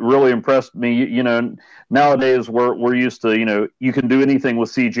city really impressed me. You know, nowadays we're used to, you know, you can do anything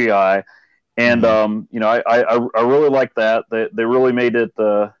with CGI, and you know, I really like that. They really made it,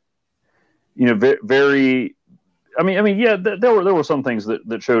 you know, very. I mean, yeah, there were some things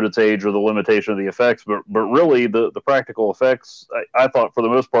that showed its age or the limitation of the effects, but really the practical effects, I thought for the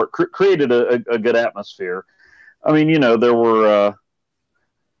most part created a good atmosphere. I mean, you know, there were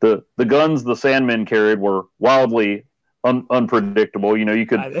the guns the Sandman carried were wildly unpredictable. You know, you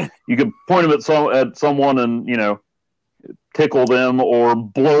could point them at someone and, you know, tickle them or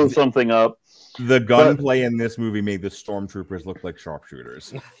blow something up. The gunplay in this movie made the stormtroopers look like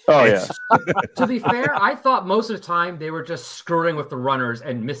sharpshooters. Oh, yeah. To be fair, I thought most of the time they were just screwing with the runners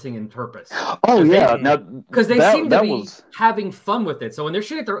and missing in purpose. Oh, yeah. Because they seem to be having fun with it. So when they're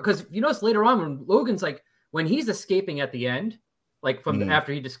shooting, because you notice later on when Logan's like, when he's escaping at the end, like from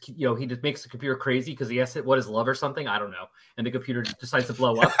after he just, you know, he just makes the computer crazy because he has to, what is love or something? I don't know. And the computer decides to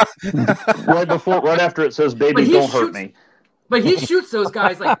blow up. right after it says, baby, don't hurt me. But he shoots those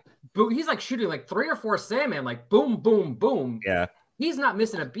guys like, he's like shooting like 3 or 4 Sandman, like boom, boom, boom. Yeah. He's not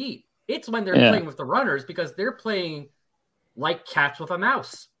missing a beat. It's when they're playing with the runners because they're playing like cats with a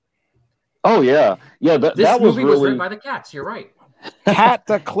mouse. Oh, yeah. Yeah, that movie was written by the cats. You're right.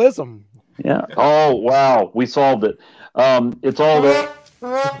 Cataclysm. Yeah. Oh, wow. We solved it. It's all the...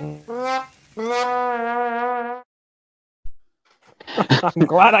 I'm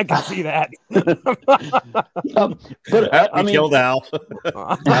glad I can see that. But we killed Al.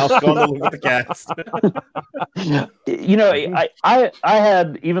 Al's going to live with the cats. You know, I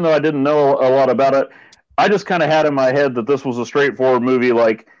had, even though I didn't know a lot about it, I just kind of had in my head that this was a straightforward movie.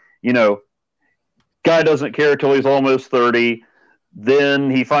 Like, you know, guy doesn't care till he's almost 30. Then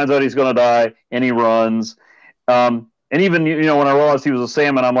he finds out he's going to die, and he runs. And even, you know, when I realized he was a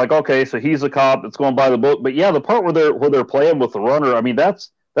Sandman, I'm like, okay, so he's a cop that's going by the book. But yeah, the part where they're playing with the runner, I mean, that's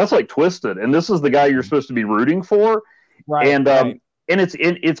like twisted. And this is the guy you're supposed to be rooting for, right? And it's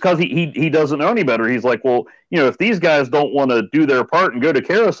because he doesn't know any better. He's like, well, you know, if these guys don't want to do their part and go to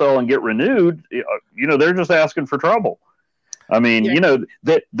Carousel and get renewed, you know, they're just asking for trouble. I mean, you know,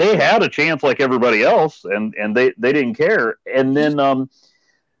 they had a chance like everybody else, and they didn't care. And then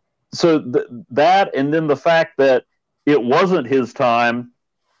so that, and then the fact that it wasn't his time,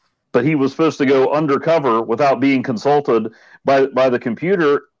 but he was supposed to go undercover without being consulted by the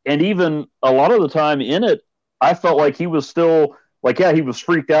computer. And even a lot of the time in it, I felt like he was still like, yeah, he was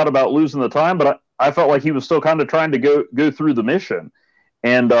freaked out about losing the time, but I felt like he was still kind of trying to go through the mission,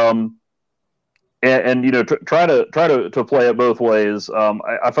 and you know, try to play it both ways.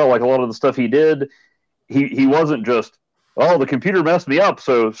 I felt like a lot of the stuff he did, he wasn't just, oh, the computer messed me up,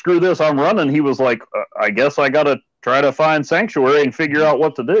 so screw this, I'm running. He was like, I guess I got to try to find sanctuary and figure out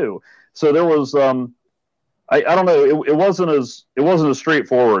what to do. So there was, I don't know, it wasn't as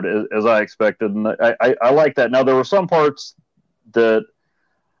straightforward as I expected, and I like that. Now there were some parts that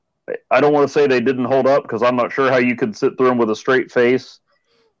I don't want to say they didn't hold up, because I'm not sure how you could sit through them with a straight face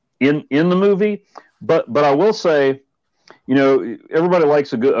in the movie, but I will say, you know, everybody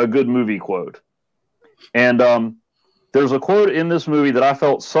likes a good movie quote, and there's a quote in this movie that I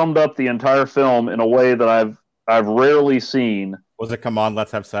felt summed up the entire film in a way that I've rarely seen. Was it "Come on,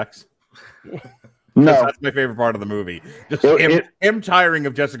 let's have sex"? No, that's my favorite part of the movie. Just him tiring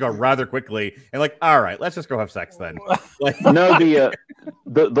of Jessica rather quickly, and like, all right, let's just go have sex then. Like, no, the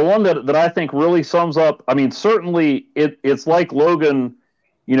one that I think really sums up. I mean, certainly it's like Logan,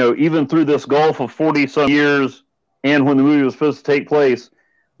 you know, even through this gulf of 40-some years, and when the movie was supposed to take place,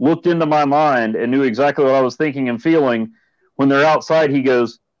 looked into my mind and knew exactly what I was thinking and feeling. When they're outside, he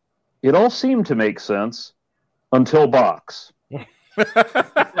goes, "It all seemed to make sense until Box."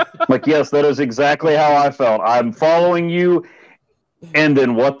 Like, yes, that is exactly how I felt. I'm following you, and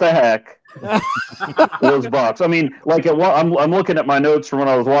then what the heck was Box? I mean, like, I'm looking at my notes from when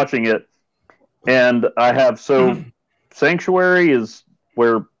I was watching it, and I have, so Sanctuary is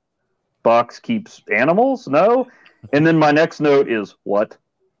where Box keeps animals? No? And then my next note is, what?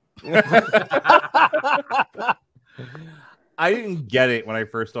 I didn't get it when I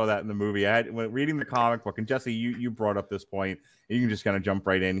first saw that in the movie. When reading the comic book, and Jesse, you brought up this point. You can just kind of jump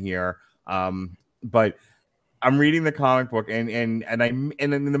right in here. But I'm reading the comic book, and in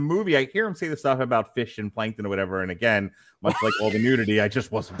the movie, I hear him say the stuff about fish and plankton or whatever. And again, much like all the nudity, I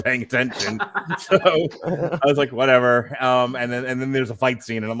just wasn't paying attention. So I was like, whatever. And then there's a fight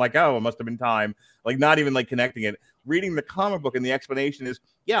scene, and I'm like, oh, it must have been time. Like, not even like connecting it. Reading the comic book, and the explanation is,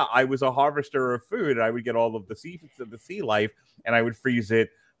 yeah, I was a harvester of food, and I would get all of the sea life, and I would freeze it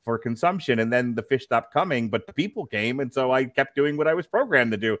for consumption, and then the fish stopped coming, but the people came, and so I kept doing what I was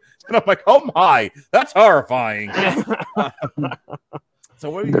programmed to do. And I'm like, oh my, that's horrifying.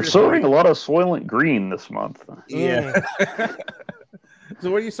 So they're serving a lot of Soylent Green this month. Yeah.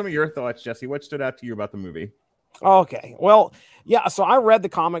 So what are some of your thoughts, Jesse? What stood out to you about the movie? Okay, well, yeah, so I read the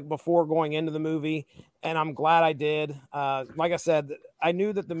comic before going into the movie, and I'm glad I did. Like I said, I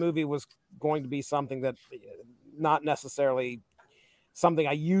knew that the movie was going to be something that not necessarily something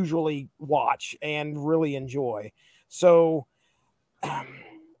I usually watch and really enjoy. So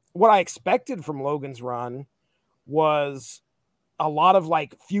what I expected from Logan's Run was a lot of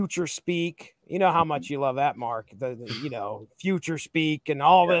like future speak. You know how much you love that, Mark. Future speak and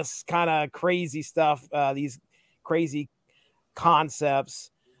all this kind of crazy stuff. These crazy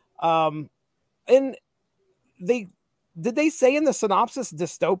concepts. And did they say in the synopsis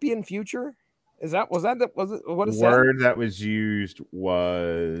dystopian future? Was it what it the said? word that was used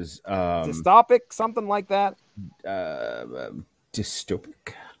was dystopic, something like that.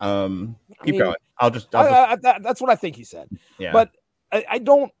 Dystopic. Keep going. That's what I think he said. Yeah. But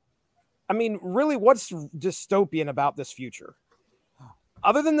really, what's dystopian about this future?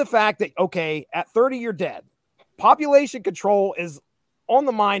 Other than the fact that, okay, at 30, you're dead. Population control is on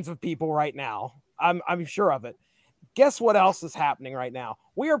the minds of people right now. I'm sure of it. Guess what else is happening right now?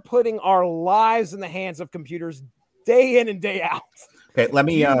 We are putting our lives in the hands of computers day in and day out. Okay, let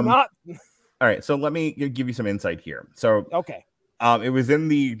me all right, so let me give you some insight here. So okay. It was in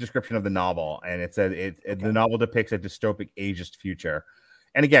the description of the novel, and it said the novel depicts a dystopic ageist future.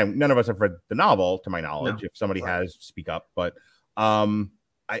 And again, none of us have read the novel, to my knowledge. No. If somebody has, speak up. But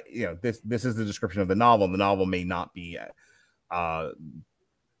this is the description of the novel. The novel may not be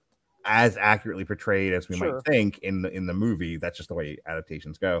as accurately portrayed as we might think in the movie. That's just the way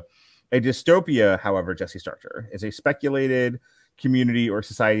adaptations go. A dystopia, however, Jesse Starcher, is a speculated community or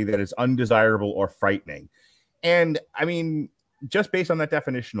society that is undesirable or frightening. And I mean, just based on that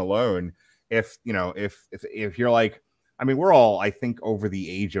definition alone, if you're like, I mean, we're all, I think, over the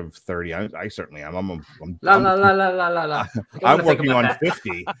age of 30. I certainly am. I'm working on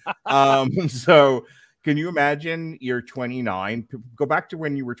 50. So can you imagine you're 29? Go back to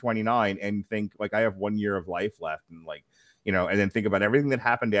when you were 29 and think, like, I have 1 year of life left, and like, and then think about everything that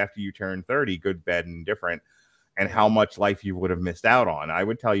happened after you turned 30, good, bad, and different, and how much life you would have missed out on. I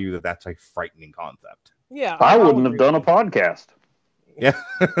would tell you that that's a frightening concept. Yeah, I wouldn't have done a podcast. Yeah,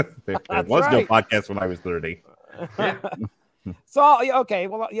 there was no podcast when I was 30. So okay,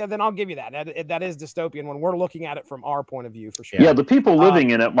 well, yeah, then I'll give you that. That is dystopian when we're looking at it from our point of view, for sure. Yeah, the people living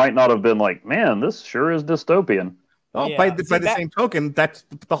in it might not have been like, man, this sure is dystopian. Well, by the same token, that's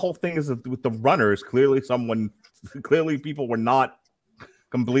the whole thing is with the runners. Clearly, people were not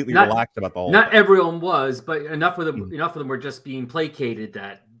completely relaxed about the whole. Not everyone was, but enough of them were just being placated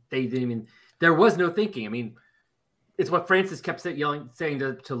that they didn't even. There was no thinking. I mean, it's what Francis kept saying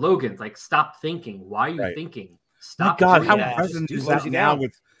to Logan, like, stop thinking. Why are you thinking? Stop. My God, how present is that now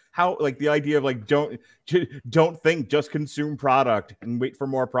with how, like, the idea of like, don't think, just consume product and wait for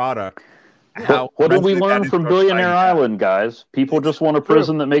more product. What did we learn from Billionaire Island, guys? People just want a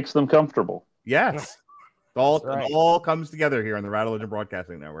prison that makes them comfortable. Yes. It all comes together here on the Radulich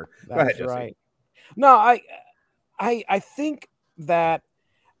Broadcasting Network. Go ahead, Jesse. Right. No, I think that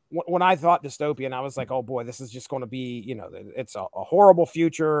when I thought dystopian, I was like, oh boy, this is just going to be, it's a horrible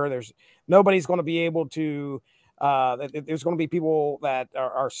future. Nobody's going to be able to, there's going to be people that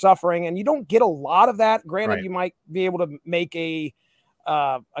are suffering, and you don't get a lot of that. Granted, you might be able to make a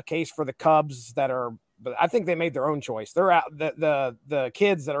case for the Cubs but I think they made their own choice. They're out, the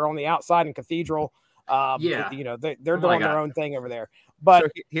kids that are on the outside in Cathedral. They're doing their own thing over there. But so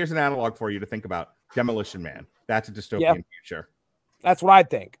here's an analog for you to think about: Demolition Man. That's a dystopian future. That's what I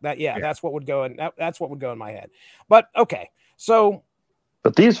think. That's what would go in. That's what would go in my head. But okay, so.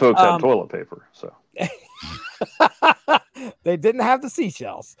 But these folks had toilet paper, so they didn't have the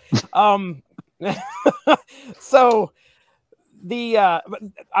seashells. So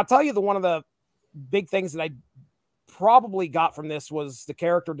I'll tell you, one of the big things that I probably got from this was the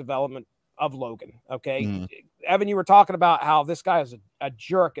character development of Logan. Okay, Evan, you were talking about how this guy is a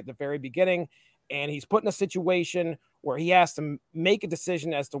jerk at the very beginning, and he's put in a situation where he has to make a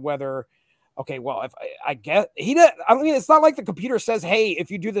decision as to whether, okay, well, if I get it's not like the computer says, hey,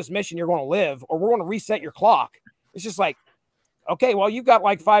 if you do this mission, you're going to live, or we're going to reset your clock. It's just like, okay, well, you've got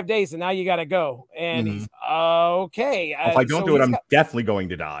like 5 days and now you got to go. And he's okay. If I don't do it, I'm definitely going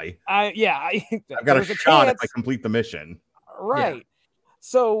to die. I've got a shot if I complete the mission. Right. Yeah.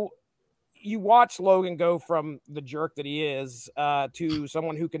 So you watch Logan go from the jerk that he is to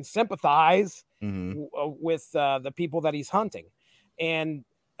someone who can sympathize with the people that he's hunting. And,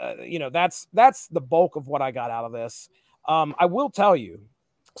 that's the bulk of what I got out of this. I will tell you,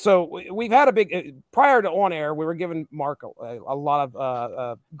 so we've had a big, prior to on air, we were giving Mark a lot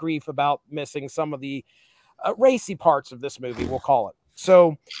of grief about missing some of the racy parts of this movie, we'll call it.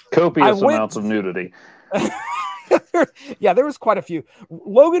 So copious amounts of nudity. Yeah, there was quite a few.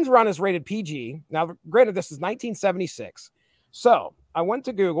 Logan's Run is rated PG. Now, granted, this is 1976. So I went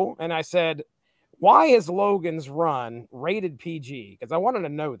to Google and I said, why is Logan's Run rated PG? Because I wanted to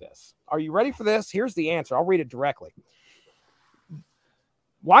know this. Are you ready for this? Here's the answer. I'll read it directly.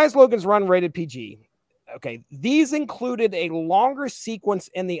 Why is Logan's Run rated PG? Okay, these included a longer sequence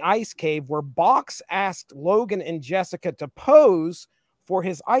in the ice cave where Box asked Logan and Jessica to pose for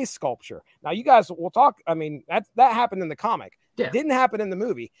his ice sculpture. Now, you guys will talk. I mean, that happened in the comic. Yeah. Didn't happen in the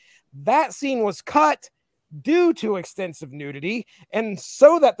movie. That scene was cut due to extensive nudity, and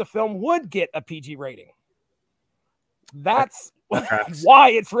so that the film would get a PG rating. That's why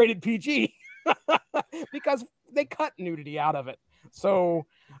it's rated PG, because they cut nudity out of it. So,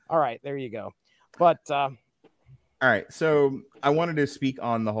 all right, there you go. But all right, so I wanted to speak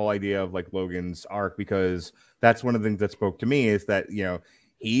on the whole idea of like Logan's arc, because that's one of the things that spoke to me, is that, you know,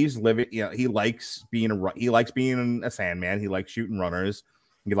 he's living, you know, he likes being a Sandman. He likes shooting runners.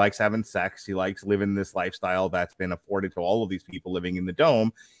 He likes having sex. He likes living this lifestyle that's been afforded to all of these people living in the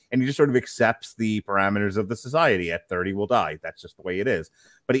dome. And he just sort of accepts the parameters of the society. At 30, we'll die. That's just the way it is.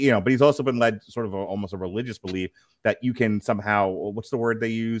 But, you know, but he's also been led sort of almost a religious belief that you can somehow, what's the word they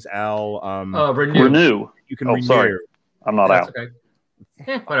use, Al? Renew. You can renew. Sorry. I'm not out.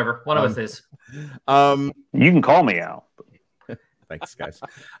 Okay. Whatever. One of us is. You can call me Al. Thanks, guys.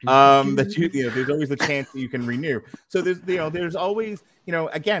 That you know, there's always the chance that you can renew. So there's always, you know,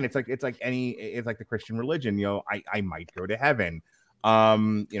 again, it's like the Christian religion. You know, I might go to heaven.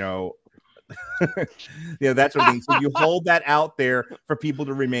 You know, that sort of thing. So you hold that out there for people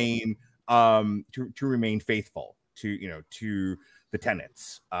to remain to remain faithful to the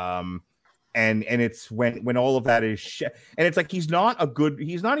tenets. And it's when all of that is and it's like he's not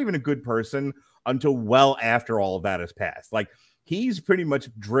even a good person until well after all of that has passed. Like, he's pretty much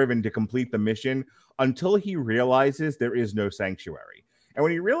driven to complete the mission until he realizes there is no sanctuary. And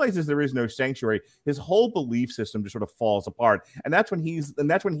when he realizes there is no sanctuary, his whole belief system just sort of falls apart. And that's when he's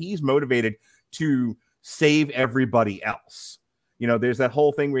motivated to save everybody else. You know, there's that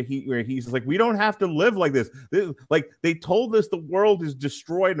whole thing where he's like, we don't have to live like this. Like, they told us the world is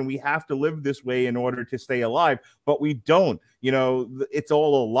destroyed and we have to live this way in order to stay alive, but we don't. You know, it's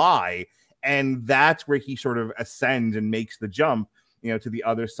all a lie. And that's where he sort of ascends and makes the jump, you know, to the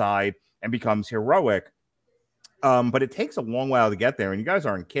other side and becomes heroic. But it takes a long while to get there. And you guys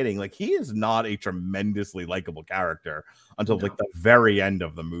aren't kidding. Like, he is not a tremendously likable character until like the very end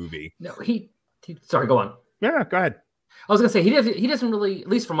of the movie. No, sorry, go on. Yeah, go ahead. I was gonna say he doesn't really, at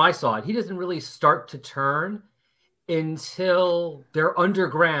least from my side, he doesn't really start to turn until they're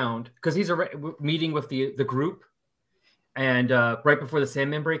underground, because he's meeting with the group. And right before the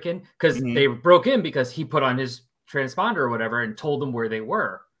Sandman break in, because they broke in because he put on his transponder or whatever and told them where they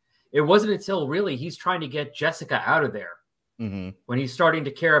were. It wasn't until really he's trying to get Jessica out of there when he's starting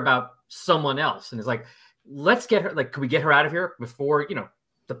to care about someone else. And it's like, let's get her, like, can we get her out of here before, you know,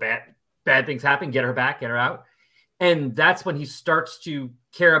 the bad things happen, get her back, get her out. And that's when he starts to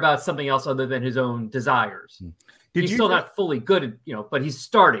care about something else other than his own desires. He's still not fully good, you know, but he's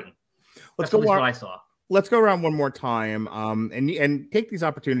starting. That's what I saw. Let's go around one more time and take these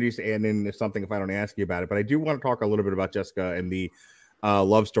opportunities to add in something if I don't ask you about it. But I do want to talk a little bit about Jessica and the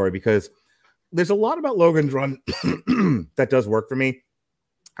love story, because there's a lot about Logan's Run that does work for me.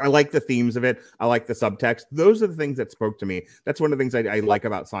 I like the themes of it. I like the subtext. Those are the things that spoke to me. That's one of the things I like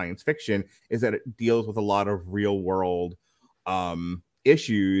about science fiction, is that it deals with a lot of real world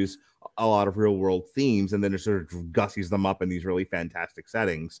issues, a lot of real world themes, and then it sort of gussies them up in these really fantastic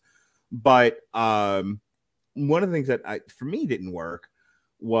settings. But one of the things that for me didn't work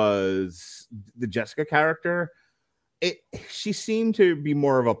was the Jessica character. She seemed to be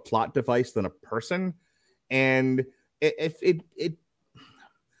more of a plot device than a person. And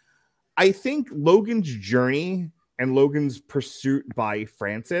I think Logan's journey and Logan's pursuit by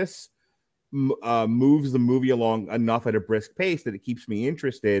Francis moves the movie along enough at a brisk pace that it keeps me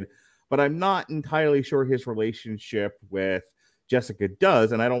interested. But I'm not entirely sure his relationship with Jessica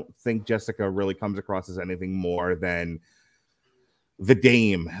does, and I don't think Jessica really comes across as anything more than the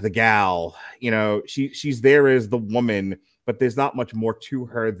dame, the gal. You know, she's there as the woman, but there's not much more to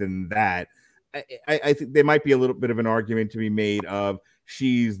her than that. I think there might be a little bit of an argument to be made of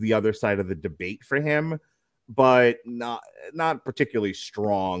she's the other side of the debate for him, but not particularly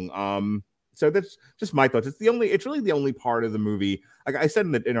strong. So that's just my thoughts. It's really the only part of the movie. Like I said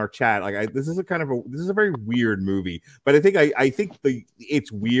in our chat, like this is a very weird movie. But I think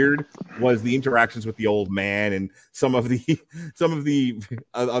it's weird was the interactions with the old man and some of the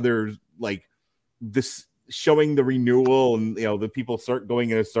other, like this showing the renewal and, you know, the people start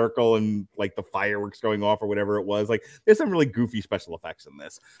going in a circle and like the fireworks going off or whatever it was. Like, there's some really goofy special effects in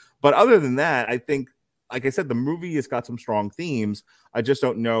this. But other than that, I think, like I said, the movie has got some strong themes. I just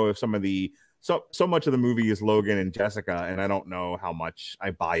don't know if so much of the movie is Logan and Jessica, and I don't know how much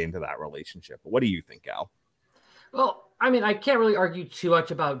I buy into that relationship. But what do you think, Al? Well, I mean, I can't really argue too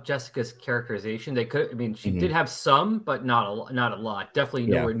much about Jessica's characterization. They could, I mean, she did have some, but not a lot. Definitely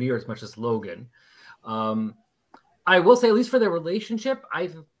nowhere near as much as Logan. I will say, at least for their relationship, I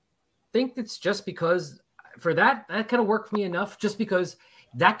think it's just because for that kind of worked for me enough, just because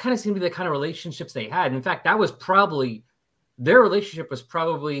that kind of seemed to be the kind of relationships they had. And in fact, that was probably their relationship was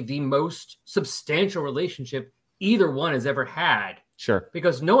probably the most substantial relationship either one has ever had. Sure.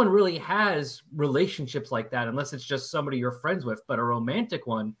 Because no one really has relationships like that unless it's just somebody you're friends with. But a romantic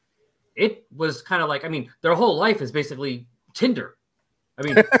one, it was kind of like, I mean, their whole life is basically Tinder. I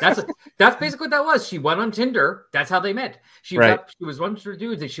mean, that's basically what that was. She went on Tinder. That's how they met. She was one of her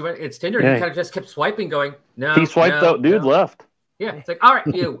dudes, and she went. It's Tinder. And he kind of just kept swiping, going, no. He swiped out, dude left. Yeah, it's like, all right,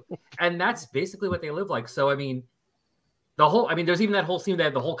 you. And that's basically what they live like. So I mean, there's even that whole scene. They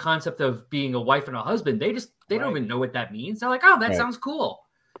have the whole concept of being a wife and a husband. They don't even know what that means. They're like, oh, that sounds cool.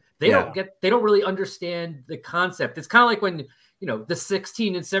 They don't really understand the concept. It's kind of like when, the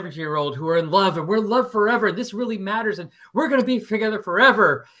 16 and 17-year-old who are in love and we're in love forever. This really matters. And we're going to be together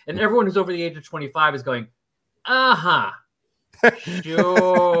forever. And everyone who's over the age of 25 is going, uh-huh.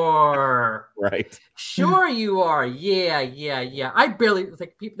 Sure. Right. Sure you are. Yeah. I barely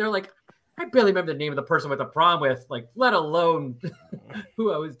remember the name of the person I went to prom with, like, let alone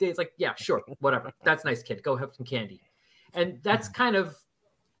who I was dating. It's like, yeah, sure, whatever. That's nice, kid. Go have some candy. And that's kind of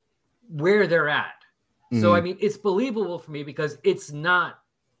where they're at. So, I mean, it's believable for me because it's not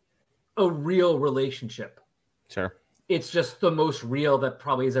a real relationship. Sure. It's just the most real that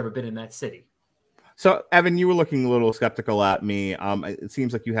probably has ever been in that city. So, Evan, you were looking a little skeptical at me. It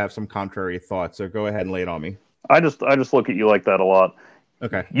seems like you have some contrary thoughts, so go ahead and lay it on me. I just look at you like that a lot.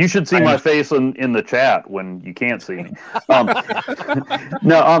 Okay. You should see my face in the chat when you can't see me.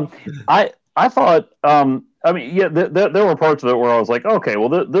 I thought, I mean, yeah, there were parts of it where I was like, okay,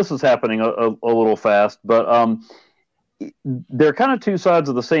 well, this is happening a little fast, but they're kind of two sides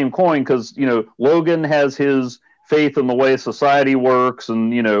of the same coin because, Logan has his faith in the way society works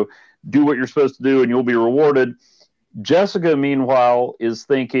and, do what you're supposed to do and you'll be rewarded. Jessica, meanwhile, is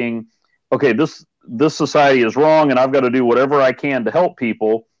thinking, okay, this society is wrong and I've got to do whatever I can to help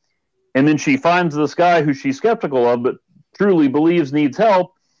people. And then she finds this guy who she's skeptical of, but truly believes needs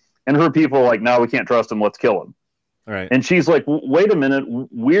help. And her people are like, no, we can't trust him. Let's kill him. All right. And she's like, wait a minute.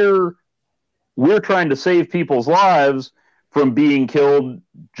 We're trying to save people's lives from being killed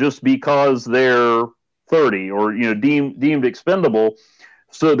just because they're 30 or, deemed expendable.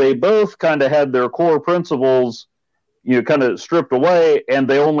 So they both kind of had their core principles, kind of stripped away, and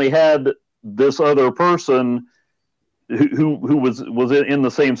they only had this other person who was in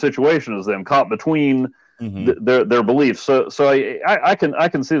the same situation as them, caught between their beliefs. So I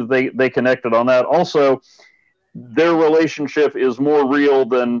can see that they connected on that. Also, their relationship is more real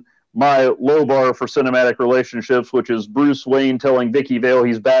than my low bar for cinematic relationships, which is Bruce Wayne telling Vicky Vale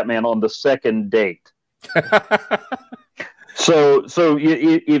he's Batman on the second date. So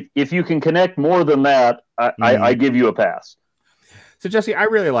if you can connect more than that, I give you a pass. So, Jesse, I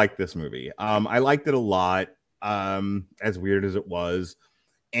really liked this movie. I liked it a lot, as weird as it was.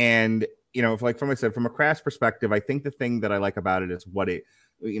 And, from a craft perspective, I think the thing that I like about it is what it,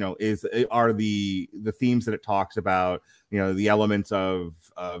 are the themes that it talks about, the elements of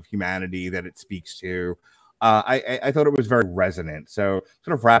humanity that it speaks to. I thought it was very resonant. So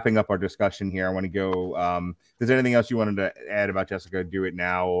sort of wrapping up our discussion here, I want to go, if there's anything else you wanted to add about Jessica, do it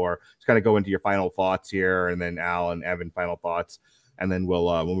now, or just kind of go into your final thoughts here, and then Al and Evan, final thoughts, and then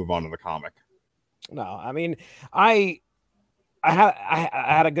we'll move on to the comic. No, I mean, I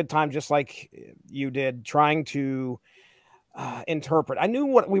had a good time, just like you did, trying to interpret. I knew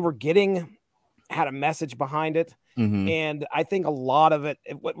what we were getting had a message behind it, and I think a lot of it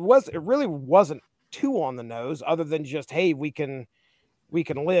really wasn't too on the nose, other than just, hey, we can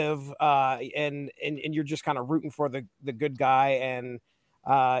live, and you're just kind of rooting for the good guy and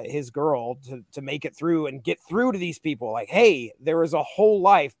his girl to make it through and get through to these people. Like, hey, there is a whole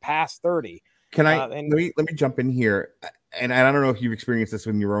life past 30. Can I let me jump in here? And I don't know if you've experienced this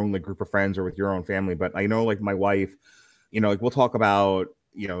with your own group of friends or with your own family, but I know my wife, we'll talk about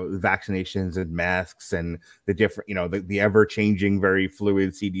vaccinations and masks and the different, the ever-changing, very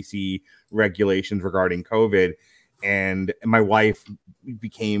fluid CDC regulations regarding COVID. And my wife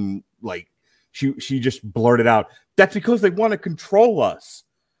became she just blurted out, "That's because they want to control us."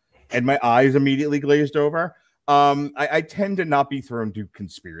 And my eyes immediately glazed over. I tend to not be thrown to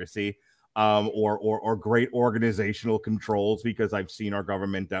conspiracy or great organizational controls, because I've seen our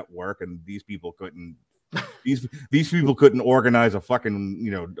government at work, and these people couldn't. These people couldn't organize a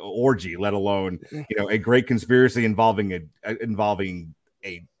fucking orgy, let alone a great conspiracy involving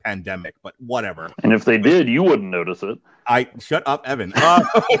a pandemic, but whatever. And if they did, you wouldn't notice it. Shut up, Evan.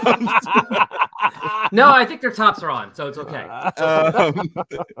 No, I think their tops are on, so it's okay.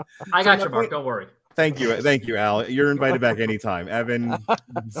 I got you, Mark. Don't worry. Thank you, Al. You're invited back anytime, Evan.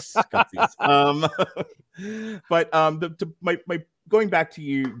 But my going back to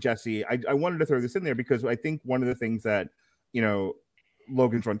you, Jesse, I wanted to throw this in there because I think one of the things that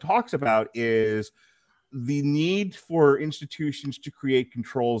Logan's Run talks about is the need for institutions to create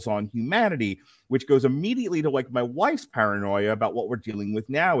controls on humanity, which goes immediately to like my wife's paranoia about what we're dealing with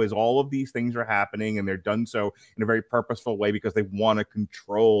now is all of these things are happening and they're done so in a very purposeful way because they want to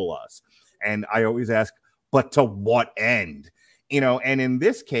control us. And I always ask, but to what end? And in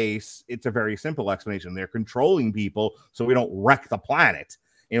this case, it's a very simple explanation. They're controlling people so we don't wreck the planet.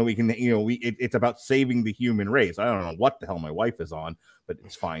 It's about saving the human race. I don't know what the hell my wife is on, but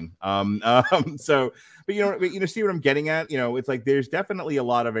it's fine. See what I'm getting at? It's like there's definitely a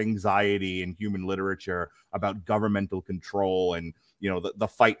lot of anxiety in human literature about governmental control and the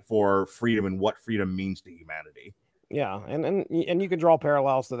fight for freedom and what freedom means to humanity. Yeah, and you can draw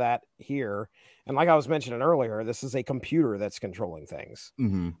parallels to that here. And like I was mentioning earlier, this is a computer that's controlling things.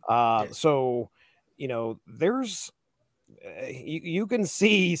 Mm-hmm. So there's you can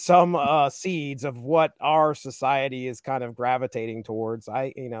see some seeds of what our society is kind of gravitating towards.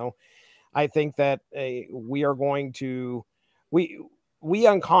 I think that we are going to we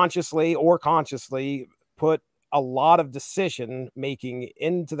unconsciously or consciously put a lot of decision making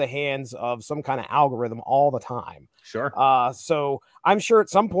into the hands of some kind of algorithm all the time. Sure. So I'm sure at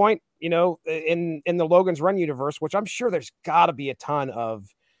some point, in the Logan's Run universe, which I'm sure there's got to be a ton of,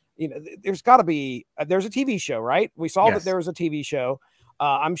 there's got to be, there's a TV show, right? We saw that there was a TV show.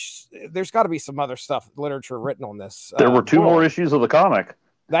 There's got to be some other stuff, literature written on this. There were two more issues of the comic.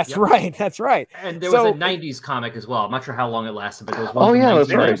 That's right. That's right. And there was a 90s comic as well. I'm not sure how long it lasted, but there was one. Oh yeah,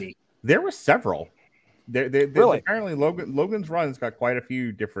 that's right. There were several. Really? Apparently, Logan's Run's got quite a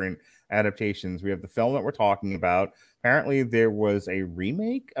few different adaptations. We have the film that we're talking about. Apparently, there was a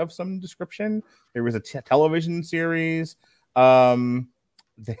remake of some description. There was a television series. There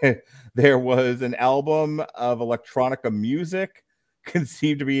was an album of electronica music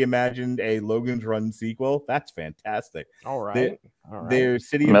conceived to be imagined a Logan's Run sequel. That's fantastic. All right. There's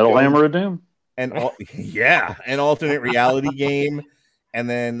City of Metal Ghosts Hammer of Doom. And an alternate reality game, and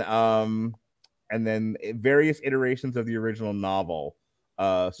then various iterations of the original novel,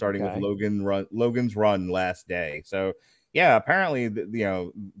 starting with Logan's Run Last Day. So yeah, apparently,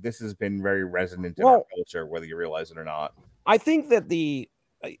 this has been very resonant in our culture, whether you realize it or not. I think that the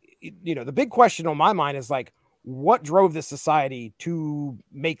big question on my mind is like, what drove this society to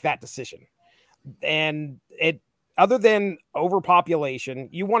make that decision? And other than overpopulation,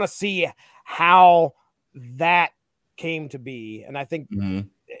 you want to see how that came to be. And I think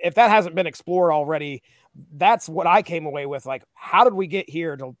if that hasn't been explored already, that's what I came away with. Like, how did we get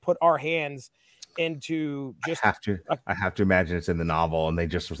here to put our hands into just I have to imagine it's in the novel and they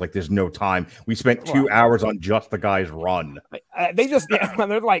just was like, there's no time. We spent 2 hours on just the guy's run. They just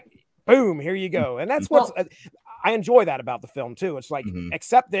they're like, boom, here you go. And that's what's I enjoy that about the film too. It's like,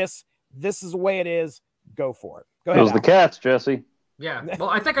 accept this is the way it is, go for it. Go ahead. It was the cats, Jesse. Yeah. Well,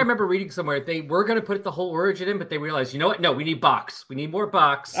 I think I remember reading somewhere they were going to put the whole origin in, but they realized, you know what? No, we need box. We need more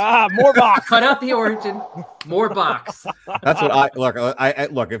box. More box. Cut out the origin. More box. That's what I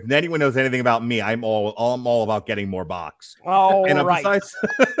look. If anyone knows anything about me, I'm all about getting more box. Oh, and right. Besides,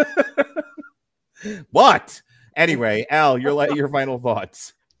 what? Anyway, Al, your final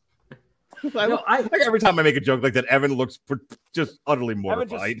thoughts. Every time I make a joke like that, Evan looks just utterly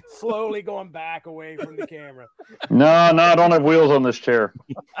mortified. Evan just slowly going back away from the camera. No, I don't have wheels on this chair.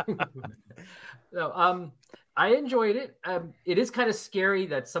 No, I enjoyed it. It is kind of scary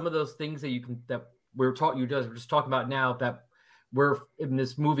that some of those things that we're just talking about now that we're in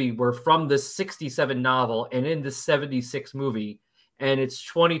this movie were from the 67 novel and in the 76 movie, and it's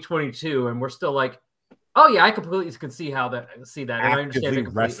 2022, and we're still like, oh yeah, I completely can see that, and I understand it completely.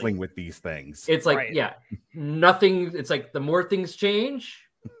 Wrestling with these things. It's like, nothing. It's like the more things change,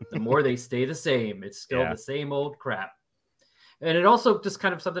 the more they stay the same. It's still the same old crap. And it also just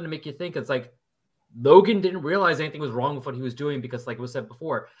kind of something to make you think. It's like Logan didn't realize anything was wrong with what he was doing because, like was said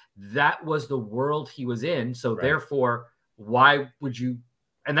before, that was the world he was in. So therefore, why would you?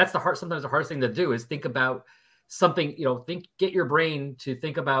 And that's sometimes the hardest thing to do is think about something. Get your brain to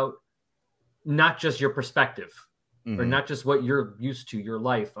think about not just your perspective or not just what you're used to, your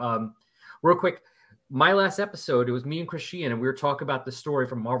life. Real quick, my last episode, it was me and Chris Sheehan, and we were talking about the story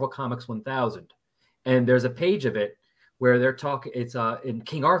from Marvel Comics 1000. And there's a page of it where they're talking, it's in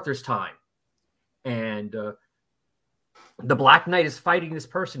King Arthur's time. And the Black Knight is fighting this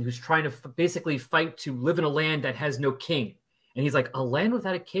person who's trying to basically fight to live in a land that has no king. And he's like, a land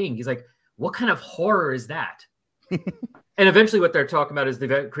without a king? He's like, what kind of horror is that? And eventually what they're talking about is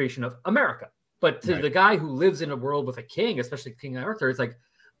the creation of America. But to the guy who lives in a world with a king, especially King Arthur, it's like,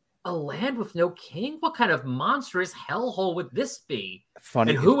 a land with no king? What kind of monstrous hellhole would this be?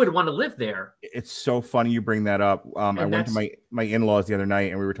 Funny. And who would want to live there? It's so funny you bring that up. I went to my in-laws the other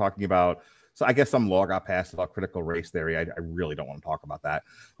night, and we were talking about, so I guess some law got passed about critical race theory. I really don't want to talk about that.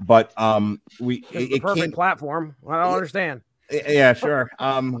 But it perfect platform. I don't understand. Yeah, sure.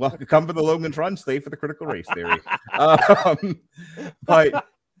 Well, come for the Logan Run, stay for the critical race theory. But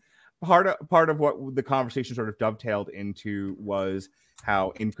part of what the conversation sort of dovetailed into was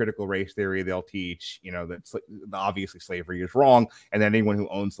how in critical race theory they'll teach, that obviously slavery is wrong, and that anyone who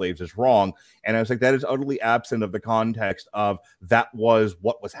owns slaves is wrong. And I was like, that is utterly absent of the context of that was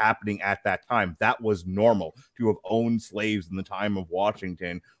what was happening at that time. That was normal. To have owned slaves in the time of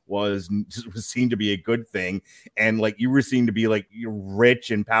Washington was seen to be a good thing, and like you were seen to be like you're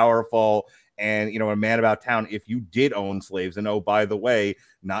rich and powerful and a man about town if you did own slaves. And oh, by the way,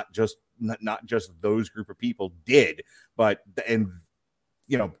 not just those group of people did, but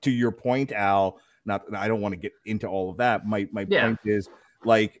to your point, Al, I don't want to get into all of that. My point is,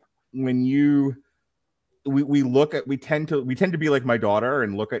 like, when we tend to be like my daughter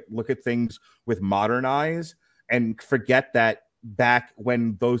and look at things with modern eyes and forget that back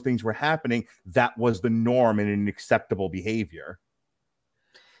when those things were happening, that was the norm and an acceptable behavior.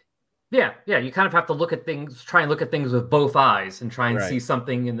 Yeah. You kind of have to try and look at things with both eyes and try and see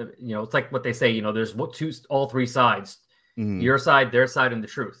something in the, it's like what they say, there's all three sides. Mm-hmm. Your side, their side, and the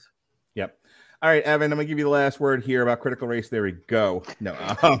truth. Yep. All right, Evan, I'm gonna give you the last word here about critical race theory. Go. No.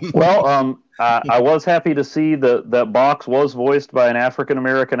 Well, I was happy to see that Box was voiced by an African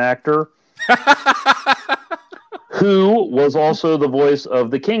American actor who was also the voice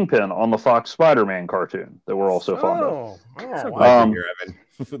of the Kingpin on the Fox Spider-Man cartoon that we're also fond of. So glad to hear, Evan,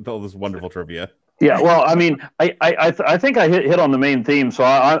 with all this wonderful trivia. Yeah, well, I mean, I think I hit on the main theme, so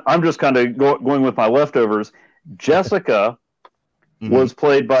I'm just kind of going with my leftovers. Jessica was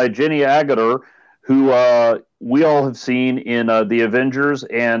played by Jenny Agutter, who we all have seen in The Avengers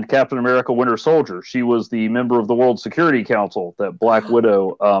and Captain America Winter Soldier. She was the member of the World Security Council that Black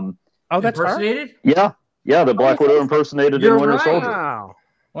Widow that's impersonated? Her? Yeah, the Black Widow impersonated in Winter Soldier.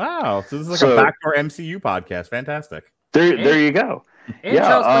 Wow. So this is like a backdoor MCU podcast. Fantastic. There you go. And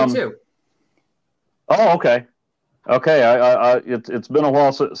Charles too. Oh, okay. Okay, it's been a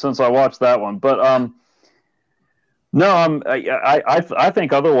while since I watched that one, but no, I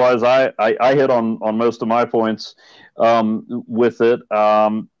think otherwise I hit on most of my points with it.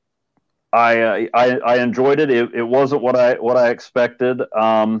 I enjoyed it. It wasn't what I expected.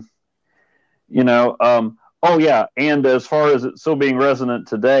 Oh yeah, and as far as it still being resonant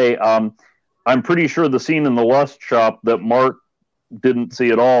today, I'm pretty sure the scene in the Lust Shop that Mark didn't see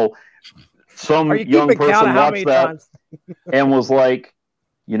at all. Some young person watched that and was like,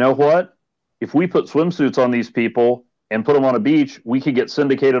 you know what? If we put swimsuits on these people and put them on a beach, we could get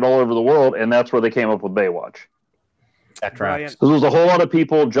syndicated all over the world, and that's where they came up with Baywatch. That tracks. There was a whole lot of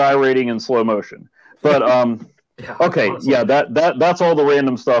people gyrating in slow motion. But okay, yeah, that's all the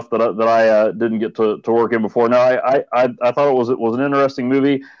random stuff that I didn't get to work in before. Now, I thought it was an interesting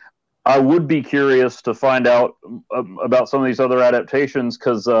movie. I would be curious to find out about some of these other adaptations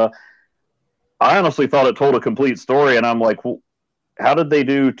because I honestly thought it told a complete story, and I'm like, well, how did they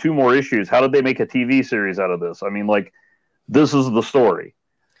do 2 more issues? How did they make a TV series out of this? I mean, like, this is the story.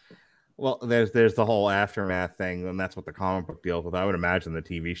 Well, there's the whole aftermath thing, and that's what the comic book deals with. I would imagine the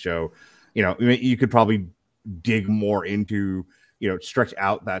TV show, you could probably dig more into, stretch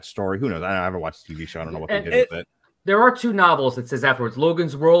out that story. Who knows? I haven't watched the TV show. I don't know what they did with it. There are 2 novels that says afterwards,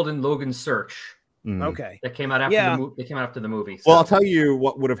 Logan's World and Logan's Search. Okay. That came out after they came out after the movie. So. Well, I'll tell you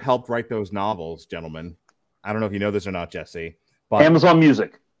what would have helped write those novels, gentlemen. I don't know if you know this or not, Jesse. But Amazon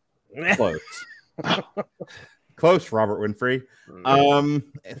Music. Close. Close, Robert Winfrey.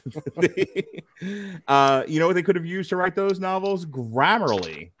 You know what they could have used to write those novels?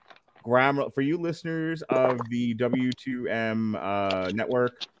 Grammarly. For you listeners of the W2M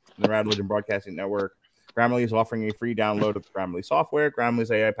network, the Radulich and Broadcasting Network, Grammarly is offering a free download of the Grammarly software.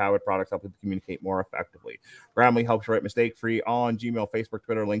 Grammarly's AI-powered products help people communicate more effectively. Grammarly helps you write mistake-free on Gmail, Facebook,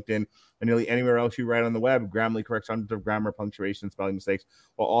 Twitter, LinkedIn, and nearly anywhere else you write on the web. Grammarly corrects hundreds of grammar, punctuation, and spelling mistakes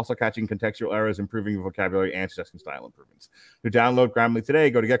while also catching contextual errors, improving your vocabulary, and suggesting style improvements. To download Grammarly today,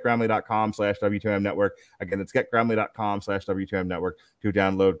 go to getgrammarly.com/W2M network. Again, it's getgrammarly.com/W2M network to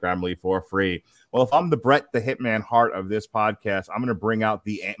download Grammarly for free. Well, if I'm the Brett the Hitman Hart of this podcast, I'm going to bring out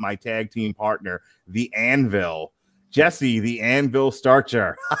my tag team partner, the Anvil, Jesse, the Anvil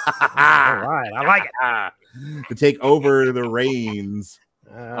Starcher. All right, I like it. To take over the reins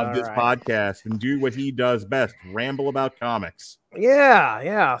of this right. podcast and do what he does best, ramble about comics.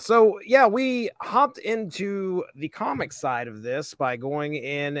 Yeah. So, yeah, we hopped into the comic side of this by going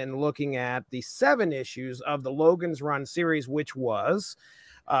in and looking at the 7 issues of the Logan's Run series, which was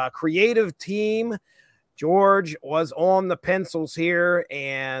creative team. George was on the pencils here,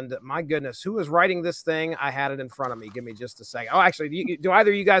 and my goodness, who was writing this thing? I had it in front of me. Give me just a second. Oh, actually, do either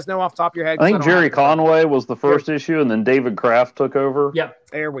of you guys know off the top of your head? I think Jerry Conway was the first issue, and then David Kraft took over. Yep.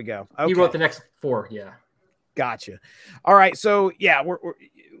 There we go. Okay. He wrote the next 4, yeah. Gotcha. All right. So, yeah,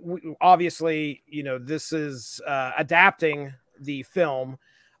 we obviously, this is adapting the film.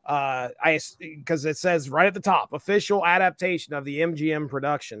 Because it says right at the top, official adaptation of the MGM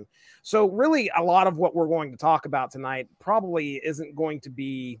production. So really a lot of what we're going to talk about tonight probably isn't going to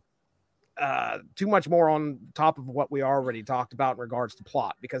be too much more on top of what we already talked about in regards to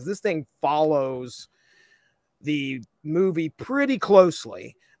plot, because this thing follows the movie pretty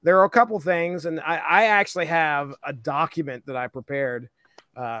closely. There are a couple things, and I actually have a document that I prepared.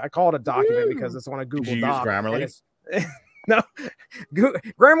 I call it a document because it's on a Google Doc. Grammarly? No,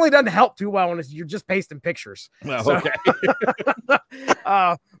 Grammarly doesn't help too well when you're just pasting pictures. Oh, so, okay.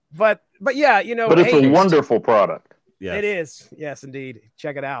 but yeah, But it's a wonderful product. Yes. It is. Yes, indeed.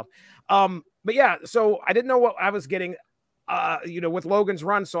 Check it out. But yeah, so I didn't know what I was getting, with Logan's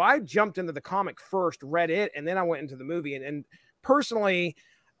Run. So I jumped into the comic first, read it, and then I went into the movie. And personally,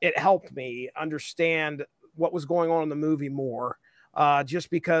 it helped me understand what was going on in the movie more,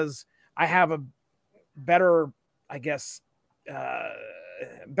 just because I have a better, I guess,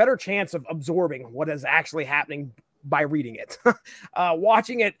 better chance of absorbing what is actually happening by reading it.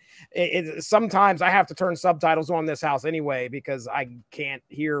 Watching it, sometimes I have to turn subtitles on this house anyway because I can't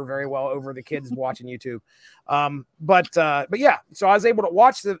hear very well over the kids watching YouTube. But yeah, so I was able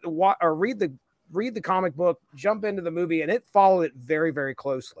to read the comic book, jump into the movie, and it followed it very, very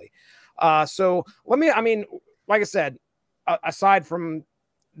closely. So like I said, aside from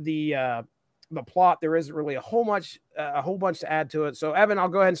the plot, there isn't really a whole bunch to add to it. So Evan, I'll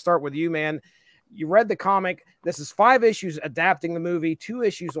go ahead and start with you, man. You read the comic. This is 5 issues adapting the movie, 2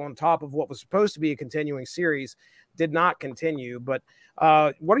 issues on top of what was supposed to be a continuing series, did not continue. But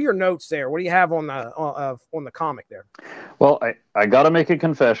what are your notes there? What do you have on the comic there? Well, I got to make a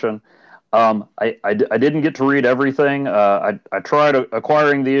confession. I didn't get to read everything. I tried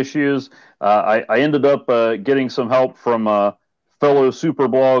acquiring the issues. I ended up getting some help from fellow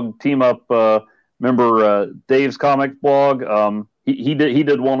Superblog team up member Dave's comic blog. He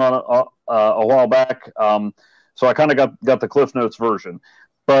did one on a while back. So I kind of got the Cliff Notes version.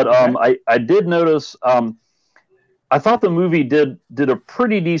 But I did notice I thought the movie did a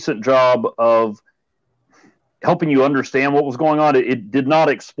pretty decent job of helping you understand what was going on. It did not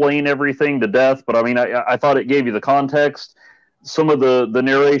explain everything to death, but I mean, I thought it gave you the context. Some of the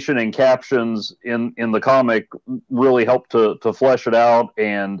narration and captions in the comic really helped to flesh it out.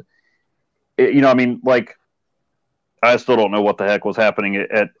 And, like, I still don't know what the heck was happening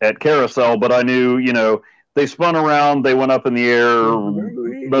at Carousel, but I knew, they spun around, they went up in the air,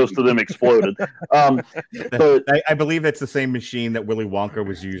 most of them exploded. But I believe it's the same machine that Willy Wonka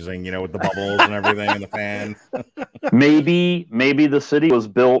was using, with the bubbles and everything and the fans. Maybe the city was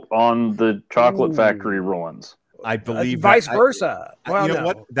built on the chocolate factory ruins. I believe vice versa. Well, you know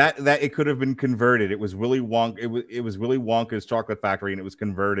what? That it could have been converted. It was Willy Wonka. It was Willy Wonka's chocolate factory, and it was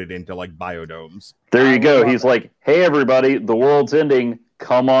converted into like biodomes. There you go. He's like, "Hey, everybody, the world's ending.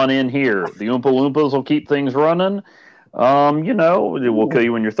 Come on in here. The Oompa Loompas will keep things running. We'll kill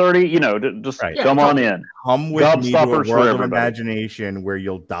you when you're 30. Just come on in. Come with me to a world of imagination where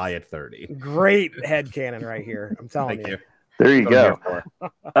you'll die at 30. Great headcanon right here. I'm telling you. There you go.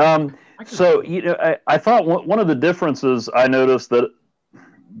 So I thought one of the differences I noticed that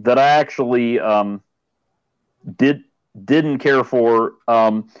I actually didn't care for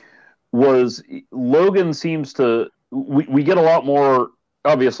was Logan seems to we get a lot more.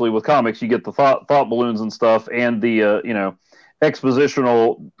 Obviously, with comics, you get the thought balloons and stuff, and the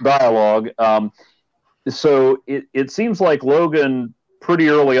expositional dialogue. So it seems like Logan pretty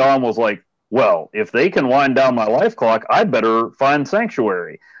early on was like, well, if they can wind down my life clock, I better find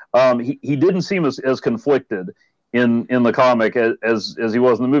sanctuary. He didn't seem as conflicted in the comic as he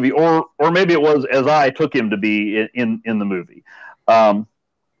was in the movie, or maybe it was as I took him to be in the movie.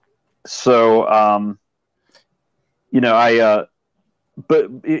 But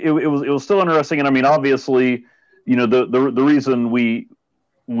it was still interesting, and I mean, obviously, the reason we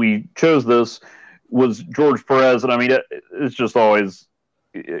chose this was George Perez, and I mean, it's just always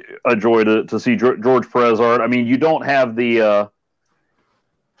a joy to see George Perez art. I mean, you don't have the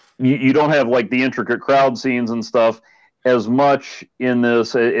you don't have like the intricate crowd scenes and stuff as much in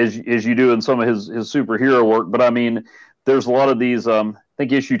this as you do in some of his superhero work. But I mean, there's a lot of these. I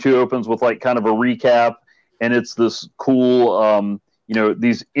think issue 2 opens with like kind of a recap, and it's this cool, you know,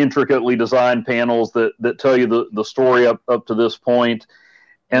 these intricately designed panels that tell you the story up to this point.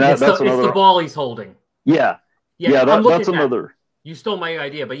 And that's another. It's the ball he's holding. Yeah. That's another. You stole my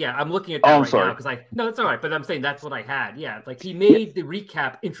idea, but yeah, I'm looking at that now because no, it's all right. But I'm saying that's what I had. Yeah, like he made the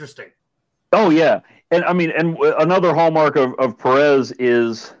recap interesting. Oh yeah, and I mean, and another hallmark of Perez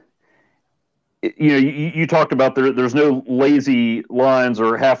is, you know, you talked about there's no lazy lines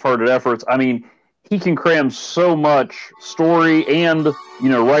or half-hearted efforts. I mean, he can cram so much story and, you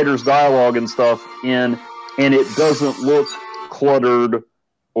know, writer's dialogue and stuff in, and it doesn't look cluttered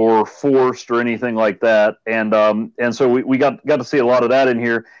or forced or anything like that. And so we got to see a lot of that in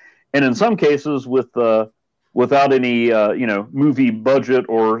here, and in some cases without any you know, movie budget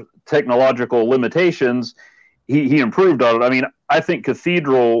or technological limitations, he improved on it. I mean, I think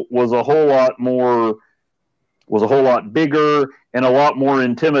Cathedral was a whole lot bigger and a lot more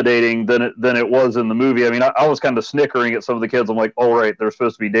intimidating than it was in the movie. I mean, I was kind of snickering at some of the kids. I'm like, oh right, they're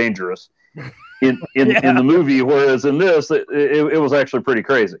supposed to be dangerous in the movie, whereas in this it was actually pretty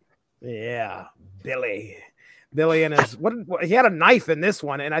crazy. Yeah, Billy and his what he had a knife in this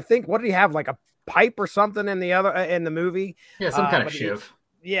one, and I think what did he have, like a pipe or something in the movie? Yeah, some kind of shiv.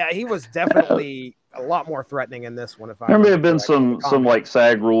 He was definitely a lot more threatening in this one. If I there may have been some like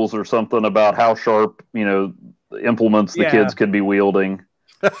SAG rules or something about how sharp, you know, implements the kids could be wielding.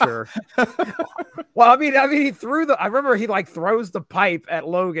 Sure. Well, I mean, he threw I remember he like throws the pipe at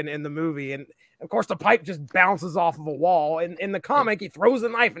Logan in the movie, and of course the pipe just bounces off of a wall. And in the comic, he throws the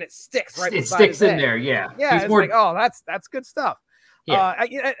knife and it sticks right. It sticks in there. Yeah. Yeah. It's like, oh, that's good stuff. Yeah.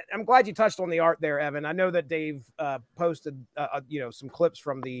 I'm glad you touched on the art there, Evan. I know that Dave posted, you know, some clips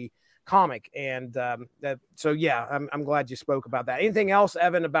from the comic, and so yeah, I'm glad you spoke about that. Anything else,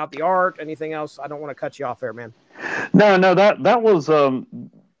 Evan, about the art? Anything else? I don't want to cut you off there, man. No, that was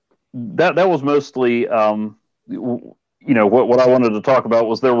that was mostly you know, what I wanted to talk about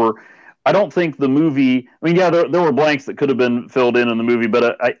was I don't think the movie. I mean, yeah, there were blanks that could have been filled in the movie,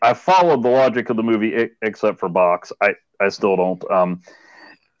 but I followed the logic of the movie except for Box. I still don't.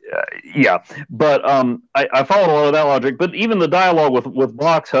 Yeah, but I followed a lot of that logic. But even the dialogue with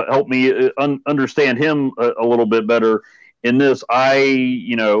Box helped me understand him a little bit better in this.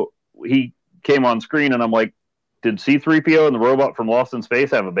 You know, he came on screen and I'm like, did C-3PO and the robot from Lost in Space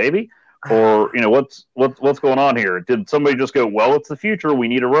have a baby? Or, you know, what's going on here? Did somebody just go, well, it's the future, we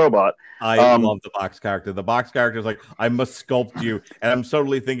need a robot? I love the Box character. The Box character is like, I must sculpt you. And I'm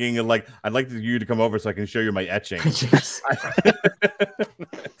totally thinking of like, I'd like you to come over so I can show you my etching.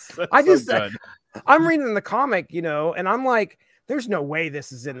 I'm reading the comic, you know, and I'm like, there's no way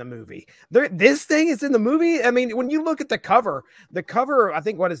this is in the movie. This thing is in the movie. I mean, when you look at the cover, I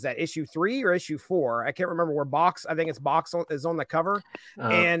think, what is that, issue 3 or issue 4? I can't remember where Box. I think it's Box is on the cover,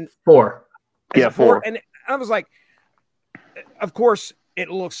 and 4. Yeah, 4. And I was like, of course, it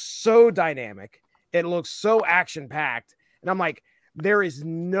looks so dynamic. It looks so action packed, and I'm like, there is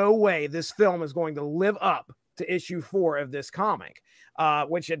no way this film is going to live up to issue 4 of this comic,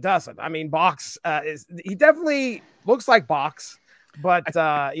 which it doesn't. I mean, Box he definitely looks like Box. But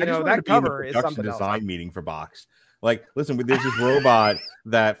you know, that cover is something else. Design meeting for Box. Like, listen, there's this robot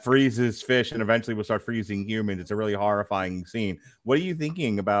that freezes fish and eventually will start freezing humans. It's a really horrifying scene. What are you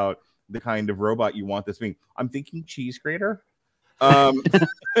thinking about the kind of robot you want this being? I'm thinking cheese grater.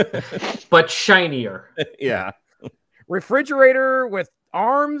 But shinier. Yeah. Refrigerator with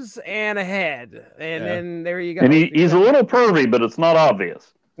arms and a head. And then there you go. And he's a little pervy, but it's not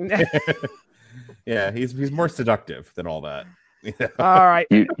obvious. Yeah, he's more seductive than all that. Yeah. All right,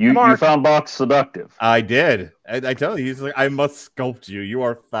 you found Box seductive. I did. I tell you, he's like, I must sculpt you. You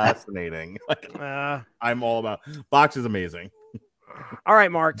are fascinating. Like, I'm all about. Box is amazing. All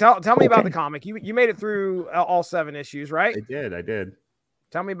right, Mark, tell me about the comic. You made it through all 7 issues, right? I did.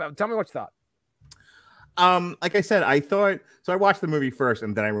 Tell me what you thought. Like I said, I thought so. I watched the movie first,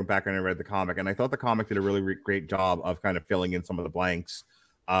 and then I went back and I read the comic, and I thought the comic did a really great job of kind of filling in some of the blanks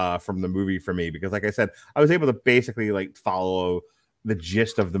from the movie for me, because like I said, I was able to basically like follow the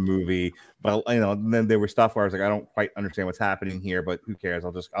gist of the movie, but you know, and then there were stuff where I was like, I don't quite understand what's happening here, but who cares?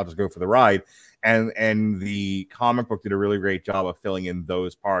 I'll just go for the ride. And the comic book did a really great job of filling in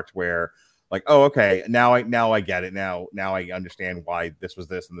those parts where like, oh, okay, now I get it. Now I understand why this was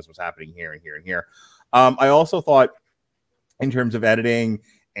this and this was happening here and here and here. I also thought in terms of editing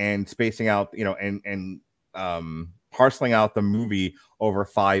and spacing out, you know, and parceling out the movie over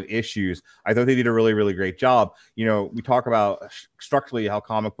 5 issues. I thought they did a really, really great job. You know, we talk about structurally how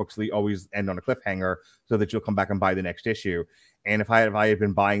comic books always end on a cliffhanger so that you'll come back and buy the next issue. And if I had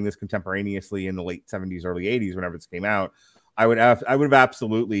been buying this contemporaneously in the late 70s, early 80s, whenever this came out, I would have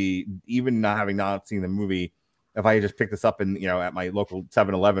absolutely, even not having not seen the movie, if I had just picked this up in, you know, at my local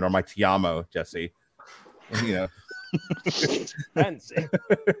 7-Eleven or my Tiamo, Jesse, you know. Fancy.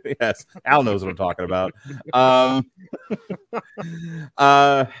 Yes, Al knows what I'm talking about.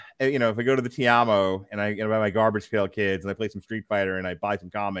 You know, if I go to the Tiamo and I buy my Garbage Pail Kids and I play some Street Fighter and I buy some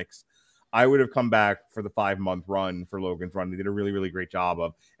comics, I would have come back for the 5-month run for Logan's Run. They did a really, really great job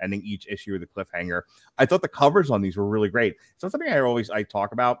of ending each issue with a cliffhanger. I thought the covers on these were really great. So something I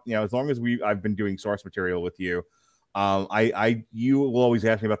talk about, you know, as long as I've been doing source material with you, you will always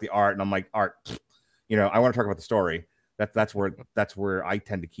ask me about the art, and I'm like, art, you know, I want to talk about the story. That's where I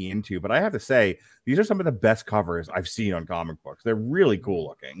tend to key into. But I have to say, these are some of the best covers I've seen on comic books. They're really cool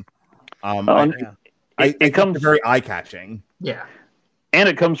looking. It comes very eye catching. Yeah. And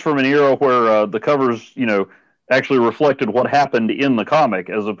it comes from an era where the covers, you know, actually reflected what happened in the comic,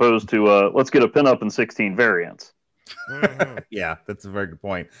 as opposed to let's get a pinup in 16 variants. Mm-hmm. Yeah, that's a very good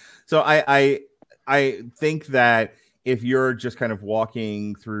point. So I think that if you're just kind of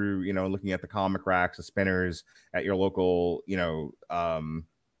walking through, you know, looking at the comic racks, the spinners at your local, you know,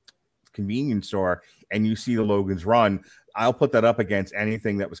 convenience store, and you see the Logan's Run, I'll put that up against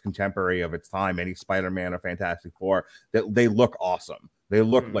anything that was contemporary of its time, any Spider-Man or Fantastic Four. That they look awesome. They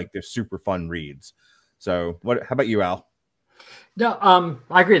look like they're super fun reads. So, how about you, Al? No,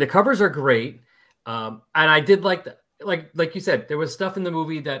 I agree. The covers are great, and I did like you said, there was stuff in the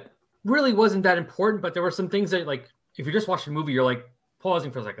movie that really wasn't that important, but there were some things that, like, if you're just watching the movie, you're like pausing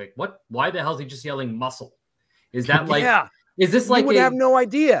for a second, like, what? Why the hell is he just yelling muscle? Is that like? Yeah. Is this like? You would have no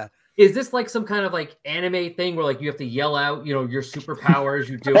idea. Is this like some kind of like anime thing where like you have to yell out, you know, your superpowers,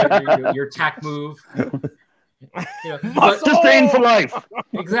 you do it, your attack move? You know, sustain for life.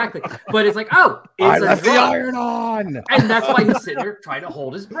 Exactly. But it's like, oh, it's I left the iron on. And that's why he's sitting there trying to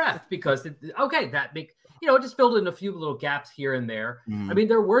hold his breath, because you know, it just filled in a few little gaps here and there. I mean,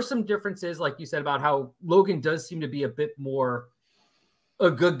 there were some differences, like you said, about how Logan does seem to be a bit more a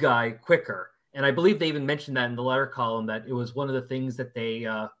good guy quicker. And I believe they even mentioned that in the letter column, that it was one of the things that they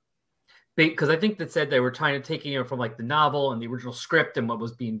because I think that said they were trying to taking it from like the novel and the original script and what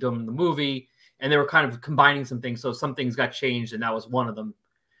was being done in the movie. And they were kind of combining some things. So some things got changed, and that was one of them.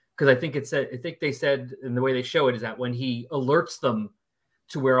 Because I think they said, in the way they show it, is that when he alerts them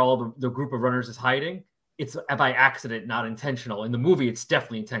to where all the group of runners is hiding, it's by accident, not intentional. In the movie, it's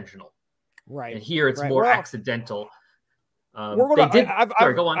definitely intentional. Right. And here it's more accidental. We're gonna.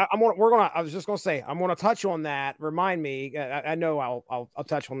 Go on. I was just gonna say, I'm gonna touch on that. Remind me. I know I'll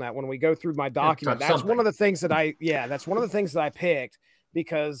touch on that when we go through my document. That's one of the things that I picked,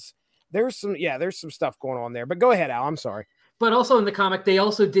 because there's some stuff going on there. But go ahead, Al. I'm sorry. But also in the comic, they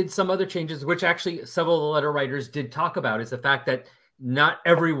also did some other changes, which actually several of the letter writers did talk about, is the fact that not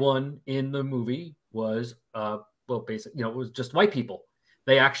everyone in the movie was, basically, you know, it was just white people.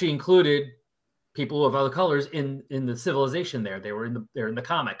 They actually included people of other colors in the civilization there. They're in the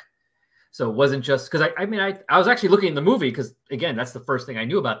comic. So it wasn't just, because I was actually looking in the movie, because again, that's the first thing I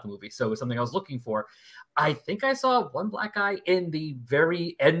knew about the movie. So it was something I was looking for. I think I saw one black guy in the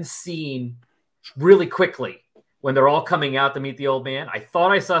very end scene really quickly when they're all coming out to meet the old man. I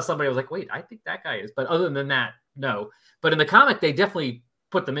thought I saw somebody. I was like, wait, I think that guy is. But other than that, no. But in the comic, they definitely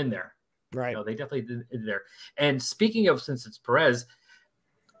put them in there. Right. You know, they definitely did it there. And speaking of, since it's Perez,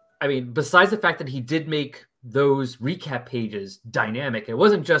 I mean, besides the fact that he did make those recap pages dynamic, it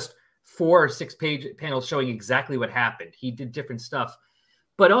wasn't just 4 or 6 page panels showing exactly what happened. He did different stuff.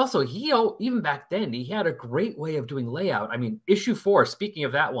 But also, even back then, he had a great way of doing layout. I mean, issue 4, speaking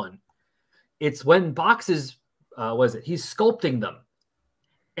of that one, it's when boxes, he's sculpting them.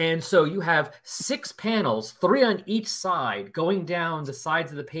 And so you have 6 panels, 3 on each side, going down the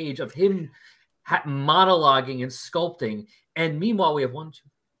sides of the page of him monologuing and sculpting. And meanwhile, we have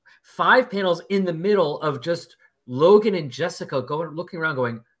 5 panels in the middle of just Logan and Jessica looking around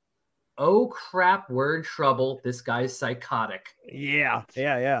going, oh crap, we're in trouble. This guy's psychotic. Yeah.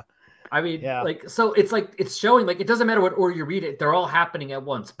 I mean, so it's like, it's showing, like, it doesn't matter what order you read it. They're all happening at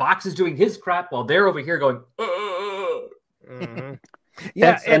once. Box is doing his crap while they're over here going, mm-hmm.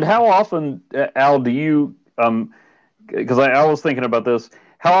 Yeah. And how often, Al, do you, because I was thinking about this,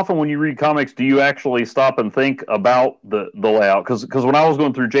 how often when you read comics do you actually stop and think about the layout? Because when I was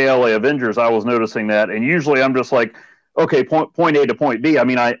going through JLA Avengers, I was noticing that. And usually I'm just like, okay, point A to point B. I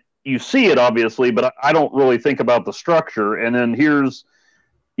mean, you see it obviously, but I don't really think about the structure. And then here's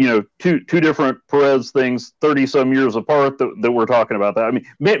two different Perez things 30 some years apart that we're talking about that. I mean,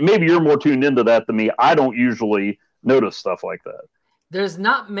 maybe you're more tuned into that than me. I don't usually notice stuff like that. There's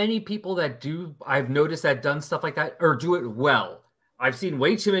not many people that do. I've noticed that done stuff like that or do it well. I've seen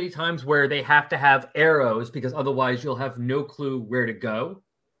way too many times where they have to have arrows because otherwise you'll have no clue where to go.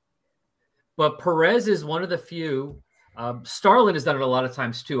 But Perez is one of the few. Starlin has done it a lot of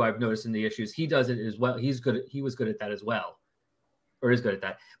times too. I've noticed in the issues. He does it as well. He was good at that as well, or is good at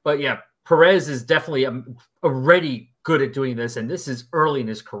that. But yeah, Perez is definitely already good at doing this, and this is early in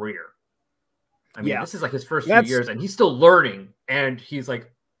his career. I mean, this is like his first few years, and he's still learning, and he's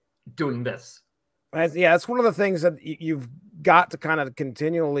like doing this. It's one of the things that you've got to kind of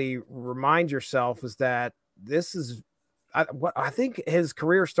continually remind yourself is that this is what I think his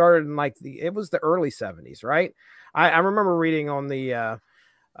career started in it was the early 70s, right? I remember reading on the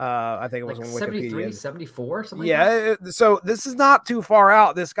I think it was on Wikipedia. 73, 74, something like that. So this is not too far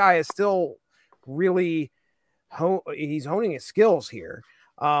out. This guy is still really he's honing his skills here.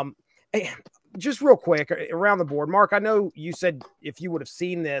 Just real quick around the board, Mark, I know you said if you would have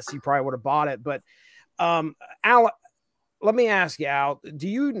seen this, you probably would have bought it, but Al, let me ask you, Al, do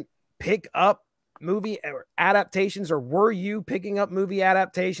you pick up movie adaptations, or were you picking up movie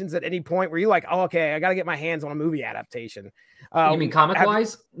adaptations at any point? Were you like, oh, okay, I got to get my hands on a movie adaptation? You mean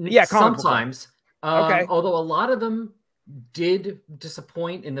comic-wise? Yeah, sometimes. Okay. Although a lot of them did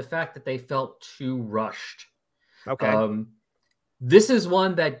disappoint in the fact that they felt too rushed. Okay. This is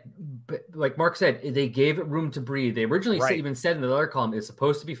one that, like Mark said, they gave it room to breathe. They originally even said in the other column it's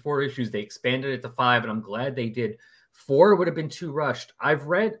supposed to be 4 issues. They expanded it to 5, and I'm glad they did. 4 would have been too rushed. I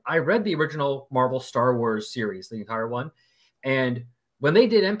read the original Marvel Star Wars series, the entire one, and when they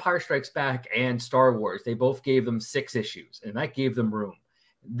did Empire Strikes Back and Star Wars, they both gave them 6 issues, and that gave them room.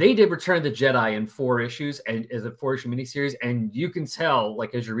 They did Return of the Jedi in 4 issues and as a 4-issue miniseries, and you can tell,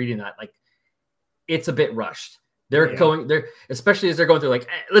 like as you're reading that, like it's a bit rushed. They're going there, especially as they're going through, like,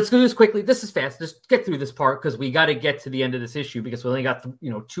 let's do this quickly. This is fast. Just get through this part because we got to get to the end of this issue because we only got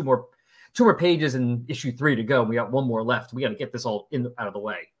two more pages in issue 3 to go. And we got 1 more left. We got to get this all out of the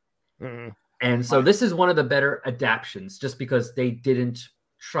way. Mm-hmm. And so this is one of the better adaptions, just because they didn't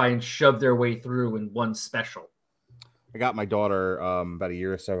try and shove their way through in one special. I got my daughter about a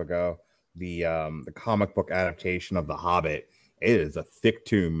year or so ago the comic book adaptation of The Hobbit. It is a thick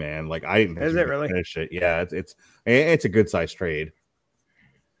tome, man. Like I didn't really finish it. Yeah, it's a good size trade.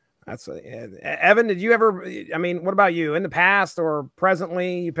 That's Evan. Did you ever? I mean, what about you? In the past or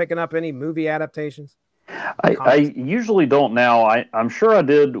presently, you picking up any movie adaptations? I usually don't now. I'm sure I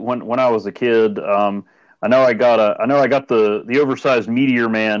did when I was a kid. I know I got the oversized Meteor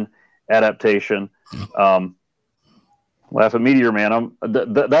Man adaptation. Laugh at Meteor Man.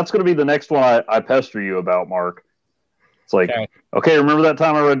 That's going to be the next one I pester you about, Mark. It's like, okay, remember that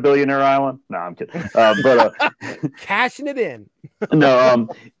time I read Billionaire Island? No, I'm kidding. But cashing it in. No,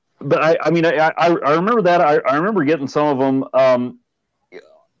 but I remember that. I remember getting some of them.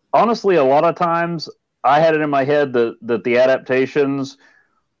 Honestly, a lot of times I had it in my head that the adaptations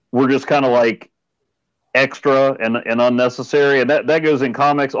were just kind of like extra and unnecessary, and that goes in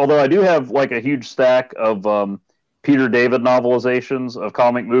comics. Although I do have like a huge stack of Peter David novelizations of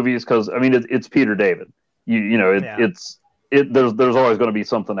comic movies because I mean it's Peter David. There's always going to be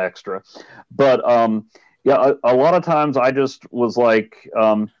something extra, but a lot of times I just was like,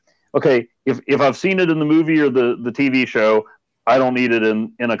 okay, if I've seen it in the movie or the TV show, I don't need it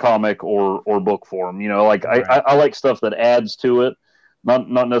in a comic or book form. Like I like stuff that adds to it, not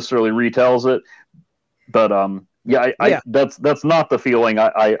necessarily retells it. But that's not the feeling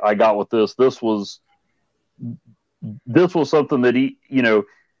I got with this. This was something that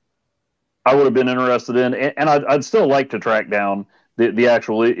I would have been interested in, and I'd still like to track down the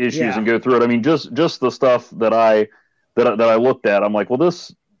actual issues and go through it. I mean, just the stuff that I looked at, I'm like, well,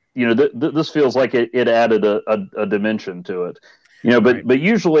 this this feels like it added a dimension to it, But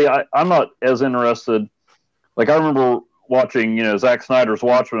usually I'm not as interested. Like I remember watching Zack Snyder's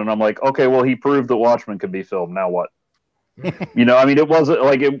Watchmen, and I'm like, okay, well, he proved that Watchmen could be filmed. Now what? I mean, it wasn't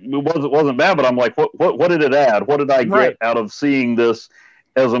like it wasn't bad, but I'm like, what did it add? What did I get out of seeing this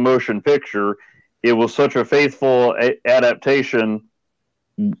as a motion picture? It was such a faithful adaptation.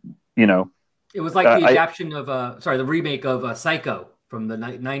 It was like the adaptation of the remake of Psycho from the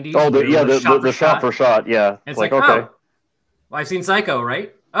 90s. Oh, the shot for shot. Yeah, and it's like okay, well, I've seen Psycho,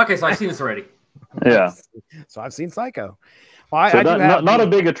 right? Okay, so I've seen this already. Yeah, so I've seen Psycho. Well, so not a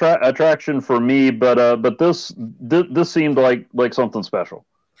big attraction for me, but this seemed like something special.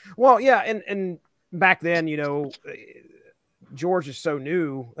 Well, yeah, and back then, George is so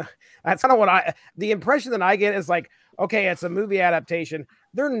new. That's kind of the impression that I get is like, okay, it's a movie adaptation.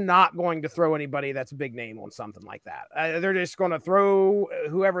 They're not going to throw anybody that's a big name on something like that. They're just going to throw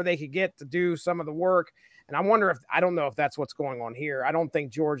whoever they could get to do some of the work. And I don't know if that's what's going on here. I don't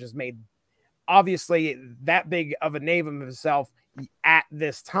think George has made obviously that big of a name of himself at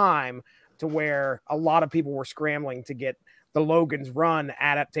this time to where a lot of people were scrambling to get the Logan's Run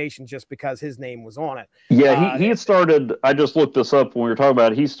adaptation just because his name was on it. Yeah, he had started, I just looked this up when we were talking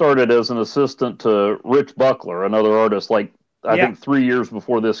about it. He started as an assistant to Rich Buckler, another artist, like I think 3 years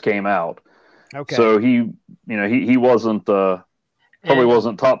before this came out. Okay. So he wasn't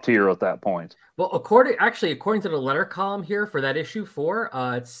wasn't top tier at that point. Well, according to the letter column here for that issue 4,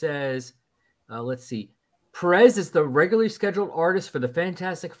 it says, let's see, Perez is the regularly scheduled artist for the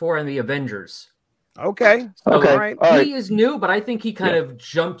Fantastic Four and the Avengers. Okay. So, all right. He is new, but I think he kind of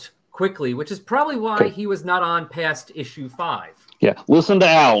jumped quickly, which is probably why he was not on past issue 5. Yeah. Listen to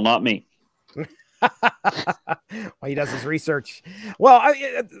Al, not me. Well, he does his research. Well,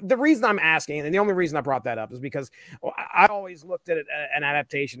 the reason I'm asking, and the only reason I brought that up is because I always looked at an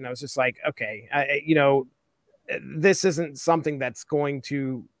adaptation and I was just like, okay, this isn't something that's going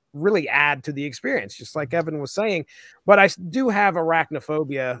to really add to the experience, just like Evan was saying. But I do have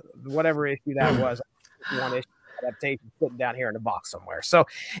arachnophobia, whatever issue that was, one issue adaptation sitting down here in the box somewhere. So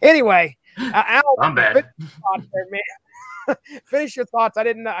anyway, Al, I'm bad. Finish your thoughts. I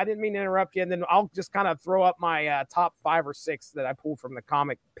didn't mean to interrupt you, and then I'll just kind of throw up my top 5 or 6 that I pulled from the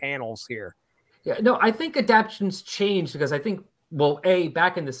comic panels here. Yeah, no, I think adaptations changed because I think,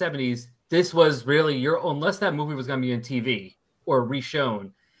 back in the 70s, this was really unless that movie was going to be on TV or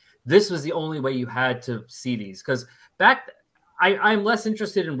reshown, this was the only way you had to see these. Because I'm less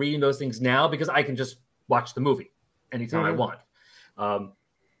interested in reading those things now because I can just watch the movie anytime I want.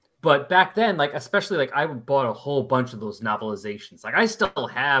 But back then, especially I bought a whole bunch of those novelizations. I still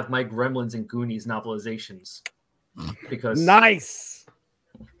have my Gremlins and Goonies novelizations because nice.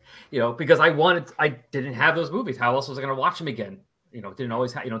 Because I didn't have those movies. How else was I going to watch them again? Didn't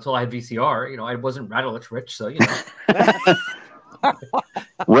always have, until I had VCR. I wasn't Radulich rich, so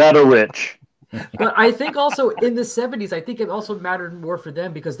Radulich. But I think also in the 70s, I think it also mattered more for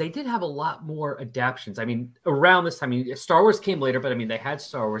them because they did have a lot more adaptions. I mean, around this time, Star Wars came later, but they had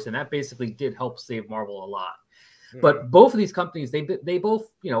Star Wars, and that basically did help save Marvel a lot. But both of these companies, they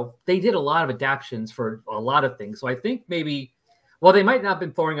both, they did a lot of adaptions for a lot of things. So I think maybe, while they might not have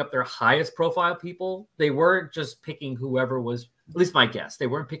been throwing up their highest profile people, they weren't just picking whoever was, at least my guess, they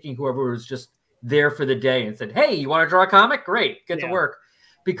weren't picking whoever was just there for the day and said, hey, you want to draw a comic? Great, get to work.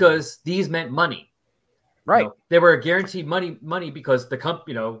 Because these meant money, right? They were guaranteed money because the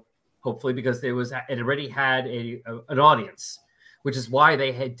company, hopefully because it already had an audience, which is why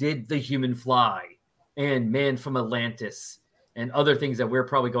they did The Human Fly and Man from Atlantis and other things that we're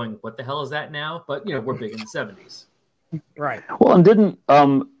probably going, what the hell is that now? But we're big in the 70s, right? Well,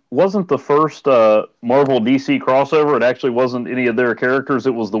 and wasn't the first Marvel DC crossover? It actually wasn't any of their characters.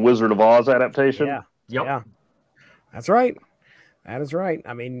 It was the Wizard of Oz adaptation. Yep. Yeah, that's right. That is right.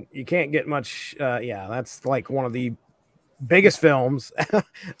 I mean, you can't get much. That's like one of the biggest films.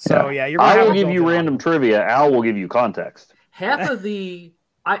 So you're. I will give you random trivia. Al will give you context. Half of the,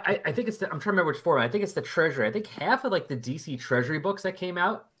 I think it's I'm trying to remember which format. I think it's the Treasury. I think half of the DC Treasury books that came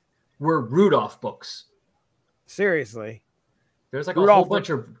out were Rudolph books. Seriously, there's a whole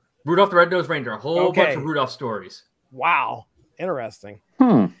bunch of Rudolph the Red-Nosed Reindeer, a whole bunch of Rudolph stories. Wow, interesting.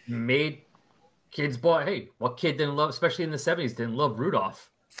 Made. Kids bought, hey, what kid didn't love, especially in the 70s, didn't love Rudolph?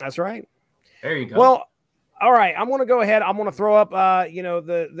 That's right. There you go. Well, all right. I'm going to go ahead. I'm going to throw up,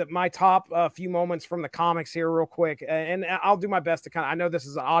 my top few moments from the comics here real quick. And I'll do my best to I know this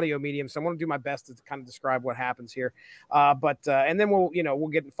is an audio medium, so I'm going to do my best to kind of describe what happens here. And then we'll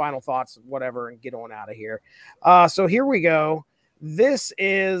get in final thoughts, whatever, and get on out of here. So here we go. This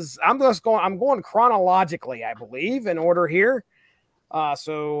is, I'm going chronologically, I believe, in order here.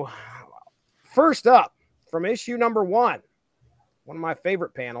 So first up, from issue number 1, one of my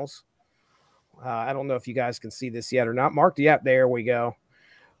favorite panels. I don't know if you guys can see this yet or not. Mark, there we go.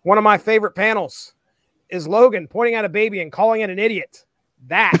 One of my favorite panels is Logan pointing at a baby and calling it an idiot.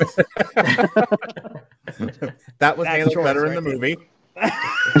 That was handled better in the movie.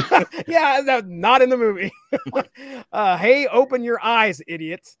 Not in the movie. Hey, open your eyes,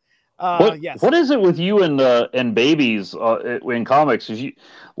 idiots. Yes. What is it with you and babies in comics?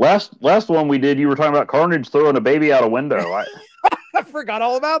 Last one we did, you were talking about Carnage throwing a baby out a window. I forgot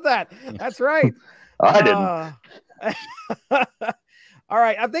all about that. That's right. I didn't. All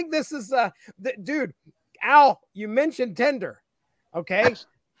right. I think this is dude, Al, you mentioned Tinder. Okay.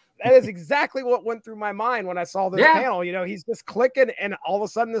 That is exactly what went through my mind when I saw this panel. You know, he's just clicking, and all of a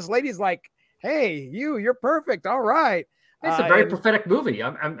sudden, this lady's like, "Hey, you're perfect. All right." It's a very prophetic movie.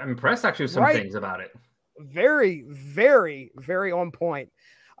 I'm impressed actually with some things about it. Very, very, very on point.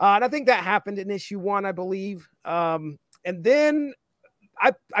 And I think that happened in issue 1, I believe. And then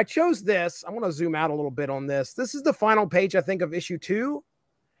I chose this. I want to zoom out a little bit on this. This is the final page, I think, of issue 2.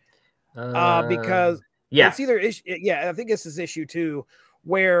 Because it's either I think this is issue 2,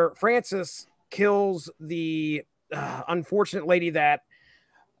 where Francis kills the unfortunate lady that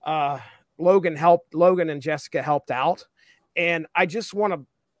Logan and Jessica helped out. And I just want to,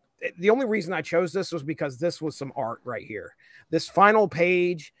 the only reason I chose this was because this was some art right here. This final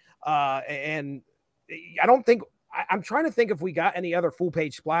page, and I don't think, I'm trying to think if we got any other full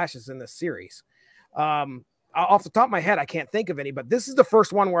page splashes in this series. Off the top of my head, I can't think of any, but this is the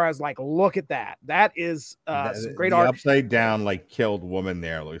first one where I was like, look at that. That is some great art. Upside down, like, killed woman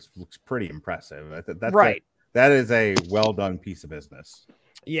there looks pretty impressive. That's right. That is a well done piece of business.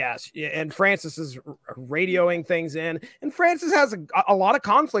 Yes, and Francis is radioing things in, and Francis has a lot of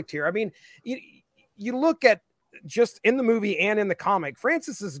conflict here. I mean, you look at just in the movie and in the comic,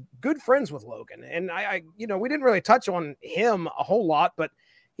 Francis is good friends with Logan, and I we didn't really touch on him a whole lot, but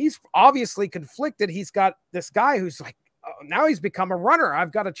he's obviously conflicted. He's got this guy who's like, now he's become a runner.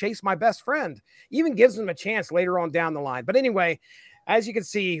 I've got to chase my best friend. Even gives him a chance later on down the line. But anyway, as you can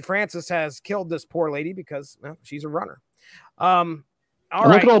see, Francis has killed this poor lady because she's a runner.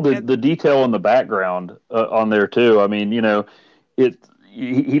 Look at all the detail in the background on there too. I mean, he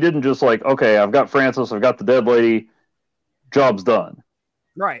didn't just like, okay, I've got Francis, I've got the dead lady, job's done.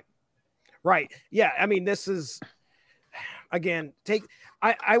 Right. Yeah. I mean, this is, again,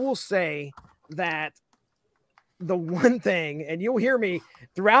 I will say that the one thing, and you'll hear me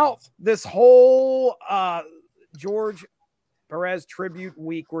throughout this whole George Perez tribute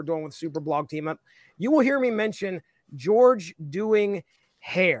week we're doing with Super Blog Team Up, you will hear me mention George doing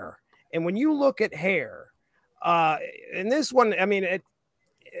hair. And when you look at hair, in this one, I mean,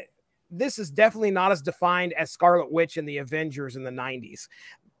 this is definitely not as defined as Scarlet Witch in the Avengers in the 90s.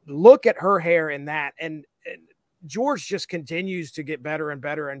 Look at her hair in that. And George just continues to get better and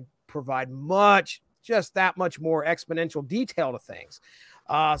better and provide just that much more exponential detail to things.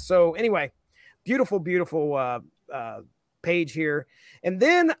 So anyway, beautiful page here. And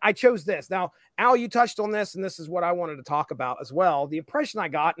then I chose this. Now, Al, you touched on this, and this is what I wanted to talk about as well. The impression I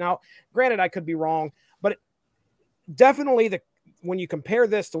got, now, granted, I could be wrong, but definitely when you compare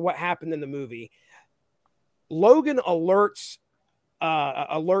this to what happened in the movie, Logan alerts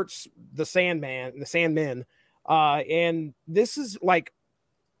the Sandman, and this is like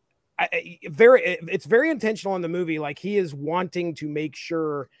it's very intentional in the movie. Like, he is wanting to make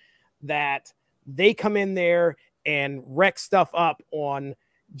sure that they come in there and wreck stuff up on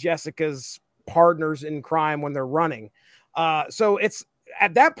Jessica's partners in crime when they're running. So it's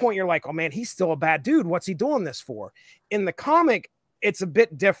at that point you're like, oh man, he's still a bad dude. What's he doing this for? In the comic, it's a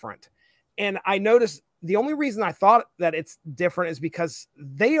bit different. And I noticed the only reason I thought that it's different is because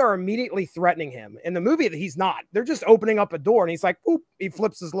they are immediately threatening him. In the movie, he's not. They're just opening up a door, and he's like, oop, he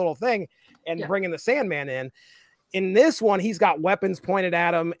flips his little thing and bringing the Sandman in. In this one, he's got weapons pointed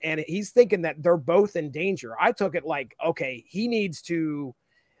at him, and he's thinking that they're both in danger. I took it like, okay, he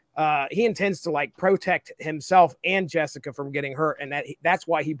intends to like protect himself and Jessica from getting hurt, and that's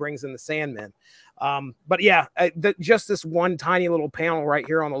why he brings in the Sandman. But yeah, just this one tiny little panel right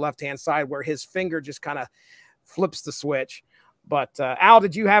here on the left-hand side where his finger just kind of flips the switch. But Al,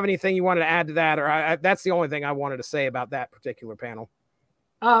 did you have anything you wanted to add to that? Or that's the only thing I wanted to say about that particular panel.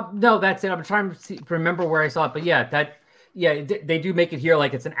 No, that's it. I'm trying to remember where I saw it, but they do make it here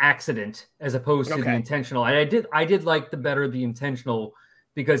like it's an accident as opposed to the intentional. And I did like the intentional,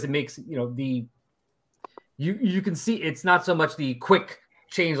 because it makes, you can see it's not so much the quick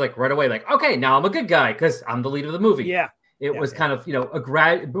change, like right away, like, okay, now I'm a good guy because I'm the leader of the movie. Yeah. It was kind of,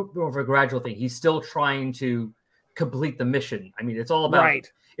 more of a gradual thing. He's still trying to complete the mission. I mean, it's all about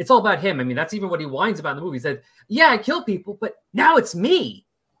him. I mean, that's even what he whines about in the movie. He said, yeah, I kill people, but now it's me.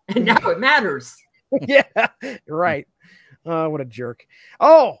 And now it matters. Yeah, right. What a jerk.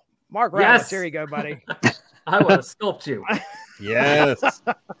 Oh, Mark Radulich, there you go, buddy. I want to sculpt you. Yes.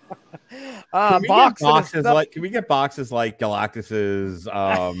 Can we get boxes like Galactus's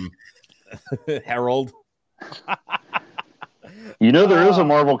Herald? There is a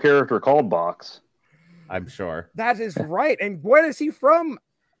Marvel character called Box. I'm sure. That is right. And where is he from?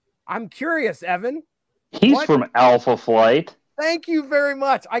 I'm curious, Evan. He's from Alpha Flight. Thank you very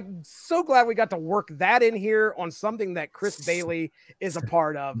much. I'm so glad we got to work that in here on something that Chris Bailey is a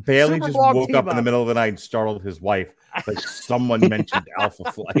part of. Bailey just woke up in the middle of the night and startled his wife. Like someone mentioned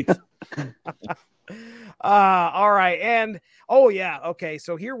Alpha Flight. All right. And oh yeah. Okay.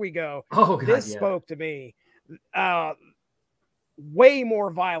 So here we go. Oh, God, this spoke to me. Way more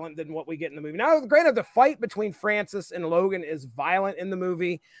violent than what we get in the movie. Now, granted, the fight between Francis and Logan is violent in the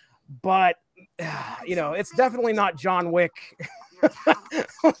movie, but you know, it's definitely not John Wick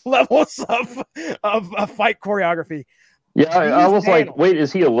levels of fight choreography. Yeah, I was like, wait,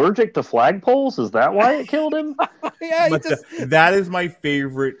 is he allergic to flagpoles? Is that why it killed him? Yeah, that is my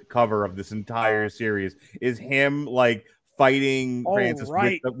favorite cover of this entire series. Is him like fighting Francis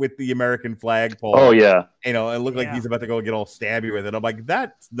with the American flagpole. Oh yeah, you know, it looked like he's about to go get all stabby with it. I'm like,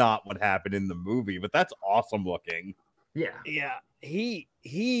 that's not what happened in the movie, but that's awesome looking. Yeah.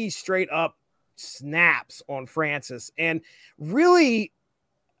 He straight up snaps on Francis, and really,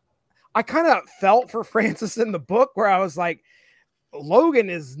 I kind of felt for Francis in the book where I was like, Logan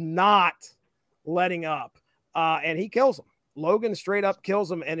is not letting up, and he kills him. Logan straight up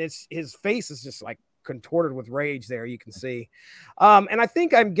kills him, and his face is just like contorted with rage there, you can see. And I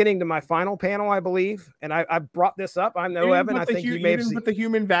think I'm getting to my final panel, I believe, and I brought this up. I know, Evan, I think you may have put the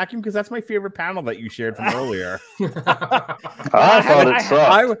human vacuum, because that's my favorite panel that you shared from earlier. I thought it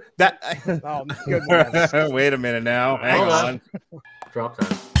sucked. Oh, good one. Wait a minute now. Hang on. Drop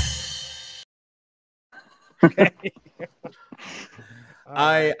that. Okay.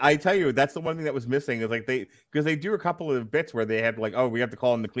 I tell you, that's the one thing that was missing, is like because they do a couple of bits where they had like, oh, we have to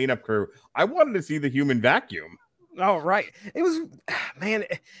call in the cleanup crew. I wanted to see the human vacuum. Oh, right. It was, man,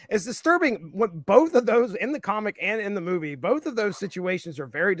 it's disturbing. What both of those in the comic and in the movie, both of those situations are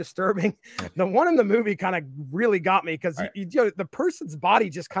very disturbing. The one in the movie kind of really got me, because you know, the person's body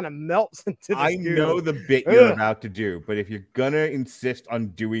just kind of melts into this I goo. know the bit you're about to do, but if you're gonna insist on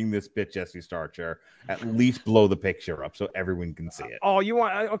doing this bit, Jesse Starcher, at least blow the picture up so everyone can see it. Oh, you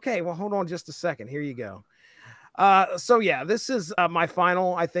want? Okay, well, hold on just a second. Here you go. So yeah, this is my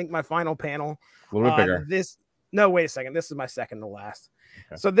final panel. A little bit bigger. No, wait a second. This is my second to last.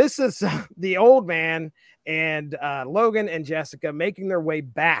 Okay. So this is the old man and Logan and Jessica making their way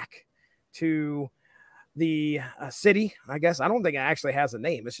back to the city. I guess I don't think it actually has a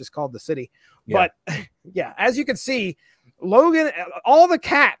name. It's just called the city. Yeah. But yeah, as you can see, Logan, all the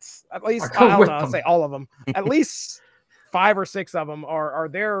cats, at least I'll say all of them, at least 5 or 6 of them are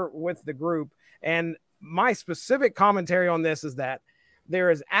there with the group. And my specific commentary on this is that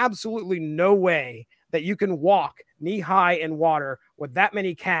there is absolutely no way that you can walk knee high in water with that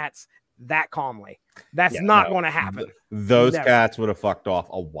many cats that calmly. That's not going to happen. Those cats would have fucked off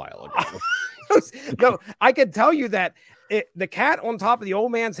a while ago. No, I can tell you that the cat on top of the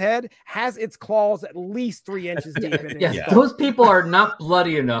old man's head has its claws at least 3 inches deep. Those people are not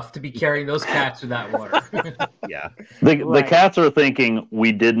bloody enough to be carrying those cats through that water. The cats are thinking,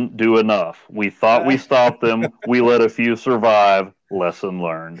 we didn't do enough. We thought we stopped them. We let a few survive. Lesson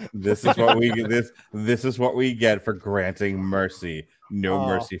learned. This is what we this is what we get for granting mercy. No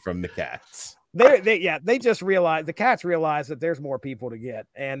mercy from the cats. They just realize, the cats realize that there's more people to get,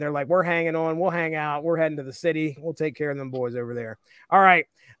 and they're like, we're hanging on, we'll hang out, we're heading to the city, we'll take care of them boys over there. All right.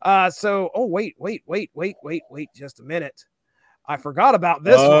 So wait, just a minute. I forgot about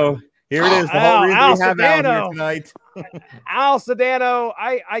this one. Here it is. The whole reason we have Al here tonight. Al Sedano,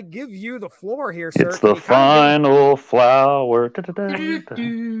 I give you the floor here, sir. It's the final flower.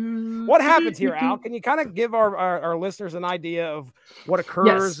 What happens here, Al? Can you kind of give our listeners an idea of what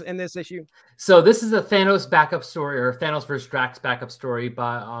occurs in this issue? So this is a Thanos backup story, or Thanos versus Drax backup story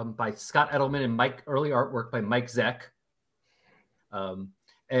by Scott Edelman and early artwork by Mike Zeck.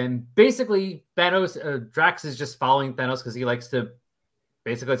 And basically, Drax is just following Thanos because he likes to.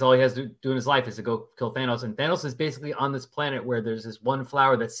 Basically, that's all he has to do in his life is to go kill Thanos. And Thanos is basically on this planet where there's this one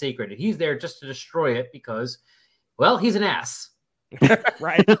flower that's sacred. And he's there just to destroy it because, well, he's an ass.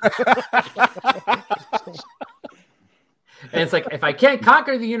 Right. And it's like, if I can't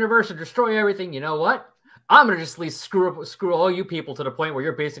conquer the universe or destroy everything, you know what? I'm going to just at least screw all you people to the point where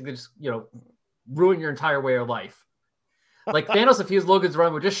you're basically just, ruin your entire way of life. Like Thanos, if he was Logan's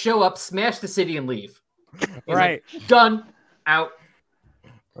run, would just show up, smash the city, and leave. He's like, done, out.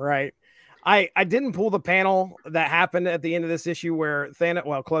 Right. I didn't pull the panel that happened at the end of this issue where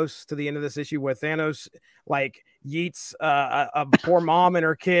Thanos, close to the end of this issue where Thanos like yeets a poor mom and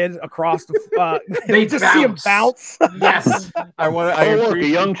her kid across the they just see him bounce. Yes. Look, a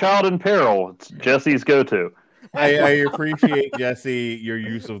young child in peril. It's Jesse's go-to. I appreciate, Jesse, your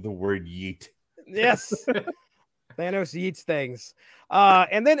use of the word yeet. Yes. Thanos yeets things.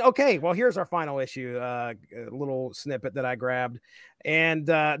 And then, okay, well, here's our final issue, a little snippet that I grabbed. And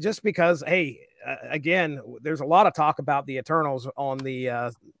just because, hey, again, there's a lot of talk about the Eternals on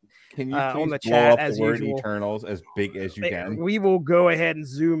the Can you on the please chat blow up as the word usual. Eternals as big as you can? We will go ahead and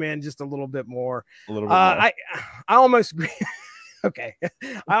zoom in just a little bit more. A little bit more. I almost okay.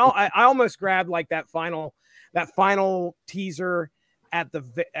 I almost grabbed like that final teaser at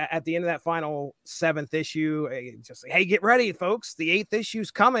the end of that final 7th issue. Just like, hey, get ready, folks! The 8th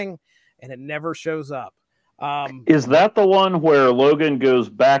issue's coming, and it never shows up. Is that the one where Logan goes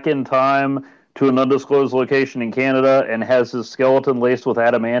back in time to an undisclosed location in Canada and has his skeleton laced with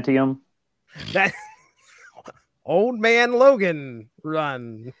adamantium? That old man Logan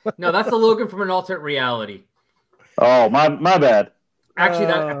run. No, that's the Logan from an alternate reality. Oh, my bad. Actually,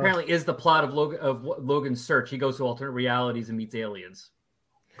 that apparently is the plot of Logan's search. He goes to alternate realities and meets aliens.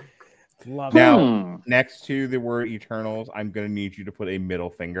 Love now, next to the word Eternals, I'm going to need you to put a middle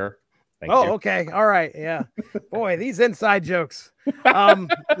finger. Thank you. Okay. All right. Yeah. Boy, these inside jokes. But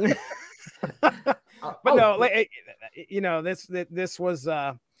no, like, you know, this was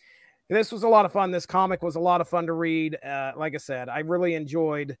a lot of fun. This comic was a lot of fun to read. Like I said, I really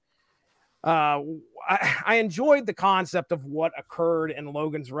enjoyed. I enjoyed the concept of what occurred in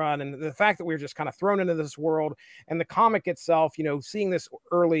Logan's run, and the fact that we were just kind of thrown into this world, and the comic itself. You know, seeing this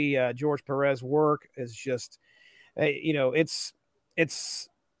early George Perez work is just, you know, it's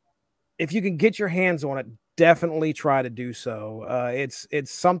if you can get your hands on it, definitely try to do so.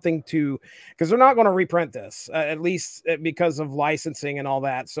 It's something to, because they're not going to reprint this, at least because of licensing and all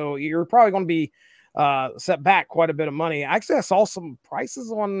that. So you're probably going to be set back quite a bit of money. Actually, I saw some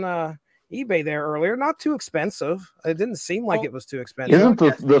prices on eBay there earlier. Not too expensive. It didn't seem like it was too expensive. Isn't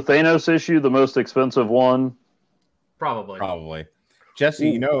the Thanos issue the most expensive one? Probably. Jesse,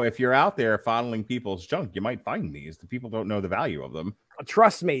 you know, if you're out there fondling people's junk, you might find these. The people don't know the value of them.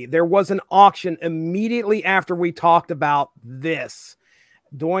 Trust me, there was an auction immediately after we talked about this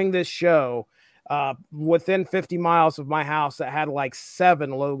during this show within 50 miles of my house that had like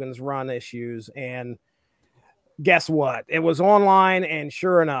 7 Logan's Run issues. And guess what? It was online, and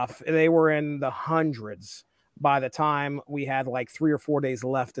sure enough, they were in the hundreds by the time we had like 3 or 4 days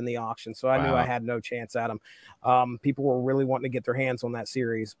left in the auction. So I knew I had no chance at them. People were really wanting to get their hands on that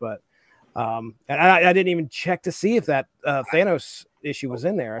series, but and I didn't even check to see if that Thanos issue was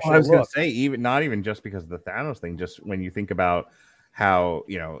in there. I was going to say, not even just because of the Thanos thing, just when you think about how,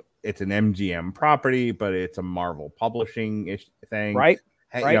 you know, it's an MGM property, but it's a Marvel publishing thing, right?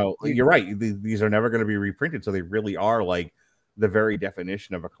 You know, you're right. These are never going to be reprinted, so they really are like the very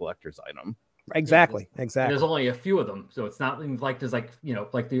definition of a collector's item. Exactly. There's only a few of them, so it's not like there's like, you know,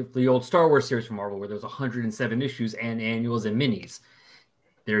 like the old Star Wars series from Marvel where there's 107 issues and annuals and minis.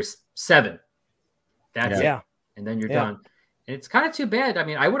 There's 7. That's it. And then you're done. And it's kind of too bad. I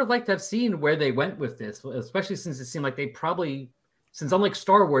mean, I would have liked to have seen where they went with this, especially since it seemed like they probably, since unlike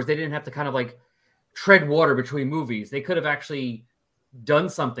Star Wars, they didn't have to kind of like tread water between movies. They could have actually done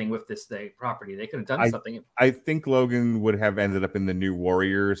something with this property. They could have done something. I think Logan would have ended up in the New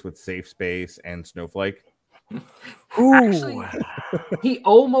Warriors with Safe Space and Snowflake. Actually, he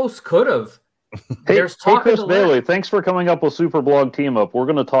almost could have. Hey, Chris Bailey, thanks for coming up with Superblog Team Up. We're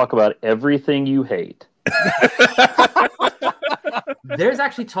going to talk about everything you hate. There's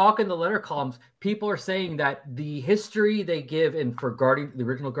actually talk in the letter columns. People are saying that the history they give for the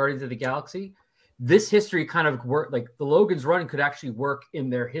original Guardians of the Galaxy, this history kind of work, like the Logan's Run could actually work in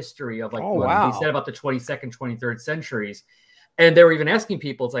their history of like what they said about the 22nd, 23rd centuries. And they were even asking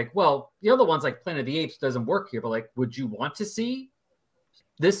people, it's like, well, the other ones like Planet of the Apes doesn't work here, but like, would you want to see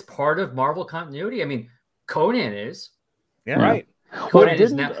this part of Marvel continuity? I mean, Conan is. Yeah. Right. Conan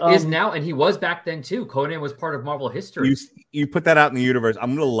is now, and he was back then too. Conan was part of Marvel history. You put that out in the universe. I'm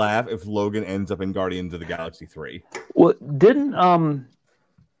going to laugh if Logan ends up in Guardians of the Galaxy 3. Well,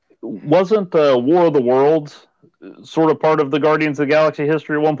 wasn't War of the Worlds sort of part of the Guardians of the Galaxy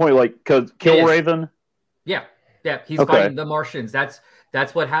history at one point? Like, because Killraven? Yeah. He's fighting the Martians. That's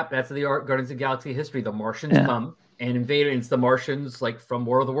what happened. That's the Guardians of the Galaxy history. The Martians come and invade. It's the Martians, like from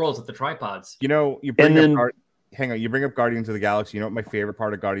War of the Worlds, with the tripods. You know, you bring up Guardians of the Galaxy. You know what my favorite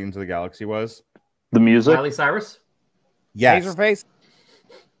part of Guardians of the Galaxy was? The music. Miley Cyrus. Yes. Taserface.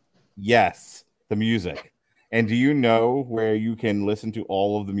 Yes, the music. And do you know where you can listen to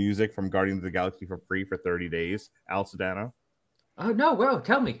all of the music from Guardians of the Galaxy for free for 30 days, Al Sedano? Oh no! Well,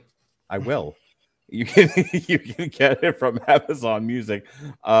 tell me. I will. You can get it from Amazon Music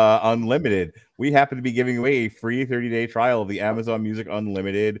Unlimited. We happen to be giving away a free 30-day trial of the Amazon Music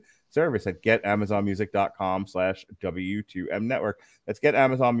Unlimited service at getamazonmusic.com/W2M network. That's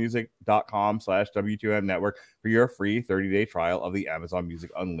getamazonmusic.com/W2M network for your free 30-day trial of the Amazon Music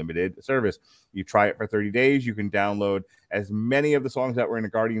Unlimited service. You try it for 30 days. You can download as many of the songs that were in the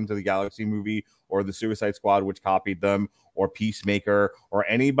Guardians of the Galaxy movie, or the Suicide Squad, which copied them, or Peacemaker, or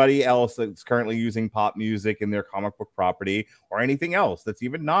anybody else that's currently using pop music in their comic book property, or anything else that's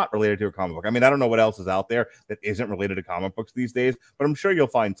even not related to a comic book. I mean, I don't know what else is out there that isn't related to comic books these days, but I'm sure you'll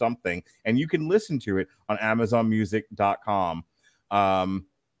find something, and you can listen to it on amazonmusic.com.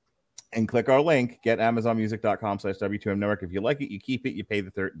 And click our link, getamazonmusic.com/W2M network. If you like it, you keep it. You pay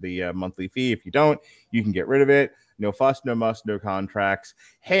the monthly fee. If you don't, you can get rid of it. No fuss, no muss, no contracts.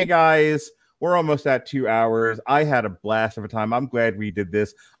 Hey, guys, we're almost at 2 hours. I had a blast of a time. I'm glad we did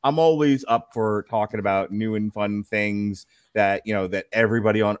this. I'm always up for talking about new and fun things that, you know, that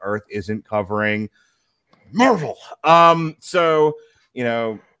everybody on Earth isn't covering. Marvel. So, you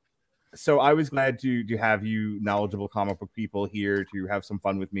know, so I was glad to have you knowledgeable comic book people here to have some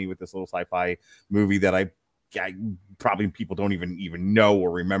fun with me with this little sci-fi movie that I probably people don't even know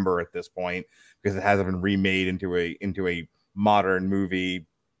or remember at this point, because it hasn't been remade into a modern movie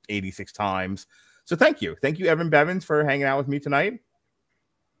 86 times. So thank you, Evan Bevins, for hanging out with me tonight.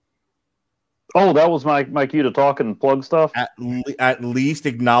 Oh, that was my cue to talk and plug stuff. At least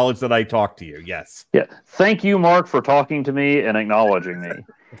acknowledge that I talked to you. Yes. Yeah. Thank you, Mark, for talking to me and acknowledging me.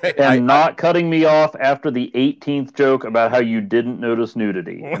 And not cutting me off after the 18th joke about how you didn't notice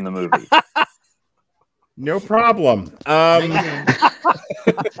nudity in the movie. No problem.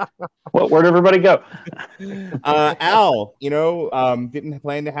 Well, where'd everybody go? Al, you know, didn't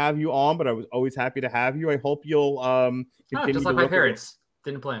plan to have you on, but I was always happy to have you. I hope you'll continue just like my parents.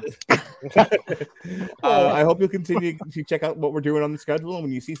 Didn't plan. I hope you'll continue to check out what we're doing on the schedule, and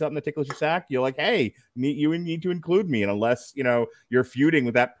when you see something that tickles your sack, you're like, hey, you need to include me. And unless, you know, you're feuding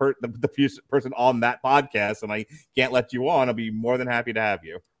with that the person on that podcast and I can't let you on, I'll be more than happy to have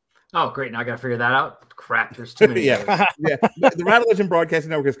you. Oh, great. Now I got to figure that out. Crap, there's too many. Yeah. The Radulich and Broadcasting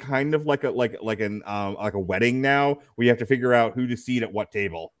Network is kind of like a wedding now, where you have to figure out who to seat at what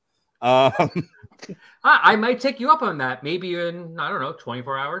table. I might take you up on that. Maybe in, I don't know,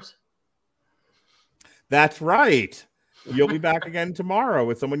 24 hours. That's right. You'll be back again tomorrow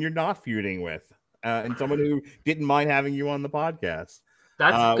with someone you're not feuding with, and someone who didn't mind having you on the podcast.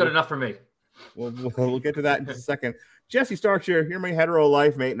 That's good enough for me. We'll get to that in just a second. Jesse Starcher, you're my hetero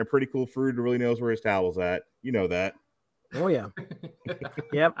life mate and a pretty cool fruit who really knows where his towel's at. You know that. Oh, yeah.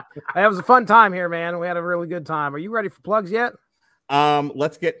 Yep. It was a fun time here, man. We had a really good time. Are you ready for plugs yet?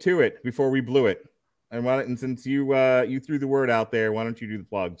 Let's get to it before we blew it. And since you threw the word out there, why don't you do the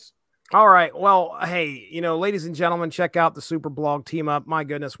plugs? All right. Well, hey, you know, ladies and gentlemen, check out the Super Blog Team Up. My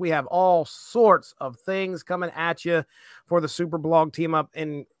goodness, we have all sorts of things coming at you for the Super Blog Team Up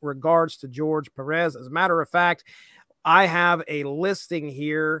in regards to George Perez. As a matter of fact, I have a listing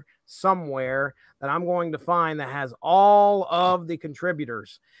here somewhere that I'm going to find that has all of the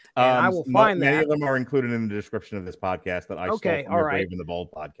contributors. And I will find that. Many of them are included in the description of this podcast that I stole from your Brave and the Bold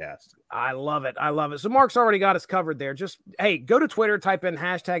podcast. I love it. I love it. So Mark's already got us covered there. Just, hey, go to Twitter, type in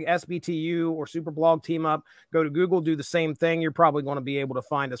hashtag SBTU or Super Blog Team Up. Go to Google, do the same thing. You're probably going to be able to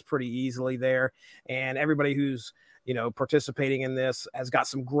find us pretty easily there. And everybody who's, you know, participating in this has got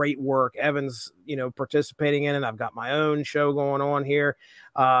some great work. Evan's, you know, participating in it. I've got my own show going on here.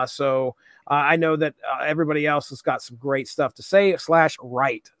 So I know that everybody else has got some great stuff to say /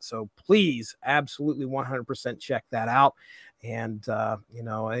 write. So please, absolutely 100% check that out. And, you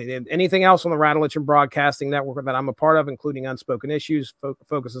know, anything else on the Radulich and Broadcasting Network that I'm a part of, including Unspoken Issues,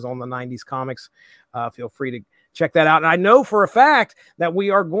 focuses on the 90s comics. Feel free to check that out. And I know for a fact that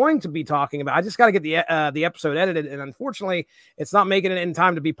we are going to be talking about, I just got to get the episode edited. And unfortunately, it's not making it in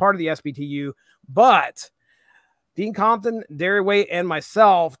time to be part of the SBTU. But Dean Compton, Derry Waite, and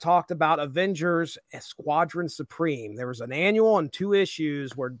myself talked about Avengers Squadron Supreme. There was an annual and 2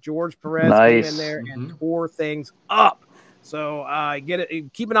 issues where George Perez came in there and tore things up. So get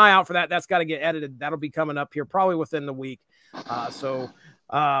it. Keep an eye out for that. That's got to get edited. That'll be coming up here probably within the week. A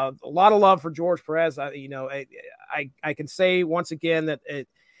lot of love for George Perez. You know, I can say once again that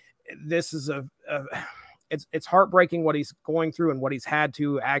this is it's heartbreaking what he's going through and what he's had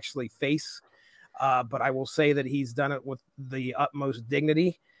to actually face. But I will say that he's done it with the utmost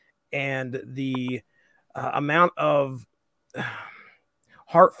dignity and the amount of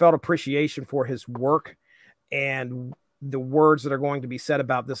heartfelt appreciation for his work, and the words that are going to be said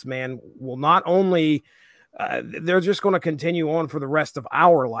about this man will not only they're just going to continue on for the rest of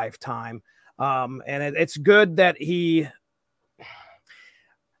our lifetime. And it's good that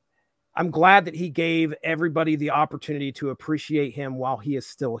I'm glad that he gave everybody the opportunity to appreciate him while he is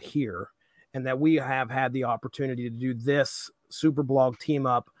still here, and that we have had the opportunity to do this super blog team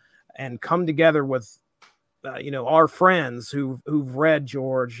up and come together with, our friends who've read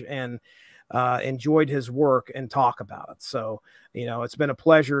George and enjoyed his work and talk about it. So, it's been a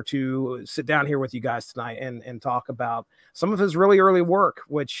pleasure to sit down here with you guys tonight and talk about some of his really early work,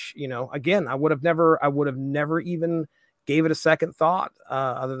 which, again, I would have never even gave it a second thought,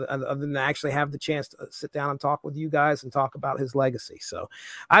 other than to actually have the chance to sit down and talk with you guys and talk about his legacy. So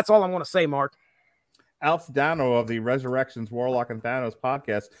that's all I want to say, Mark. Al Sedano of the Resurrections, Warlock, and Thanos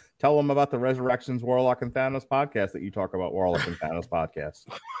podcast. Tell them about the Resurrections, Warlock, and Thanos podcast that you talk about, Warlock and Thanos podcast.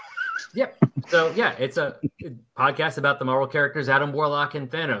 Yep. So, yeah, it's a podcast about the Marvel characters Adam Warlock and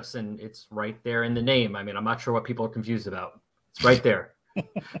Thanos, and it's right there in the name. I mean, I'm not sure what people are confused about. It's right there.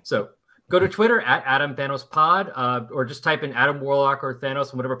 So go to Twitter at Adam Thanos Pod, or just type in Adam Warlock or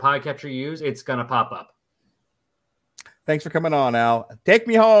Thanos in whatever podcatcher you use. It's going to pop up. Thanks for coming on, Al. Take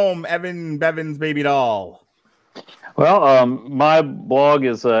me home, Evan Bevins baby doll. Well, my blog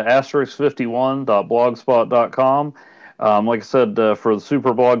is asterisk51.blogspot.com. Like I said, for the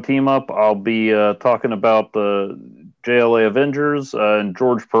Super Blog team up, I'll be talking about the JLA Avengers and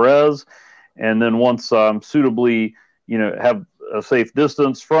George Perez. And then once I'm suitably, have a safe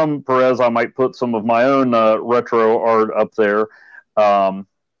distance from Perez, I might put some of my own retro art up there. And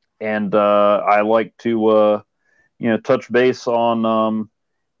I like to, touch base on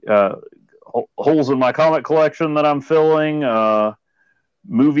holes in my comic collection that I'm filling,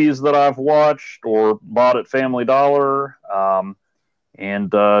 movies that I've watched or bought at Family Dollar,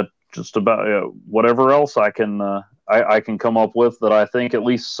 and just about whatever else I can come up with that I think at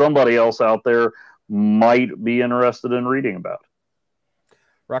least somebody else out there might be interested in reading about.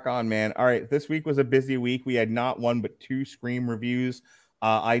 Rock on, man. All right, this week was a busy week. We had not one but two Scream reviews.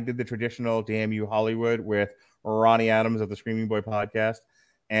 I did the traditional Damn You Hollywood with Ronnie Adams of the Screaming Boy podcast,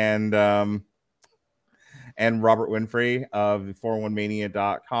 and Robert Winfrey of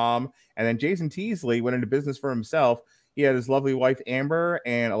 401mania.com. And then Jason Teasley went into business for himself. He had his lovely wife, Amber,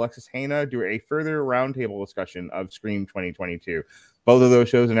 and Alexis Hana do a further roundtable discussion of Scream 2022. Both of those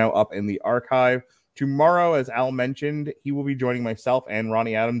shows are now up in the archive. Tomorrow, as Al mentioned, he will be joining myself and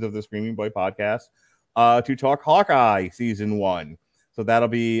Ronnie Adams of the Screaming Boy podcast to talk Hawkeye Season 1. So that'll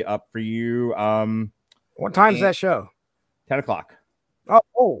be up for you. What time's that show? 10 o'clock.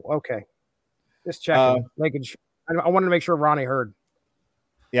 Oh, okay. Just checking. Making sure. I wanted to make sure Ronnie heard.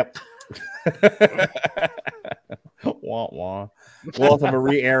 Yep. Wah, wah. We'll also have a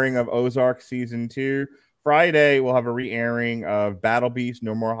re-airing of Ozark Season 2. Friday, we'll have a re-airing of Battle Beast,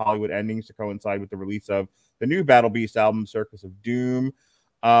 No More Hollywood Endings, to coincide with the release of the new Battle Beast album, Circus of Doom.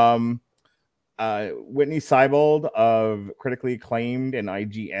 Whitney Seibold of Critically Acclaimed and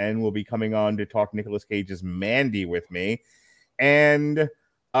IGN will be coming on to talk Nicolas Cage's Mandy with me. And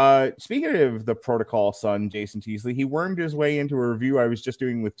speaking of the Protocol son, Jason Teasley, he wormed his way into a review I was just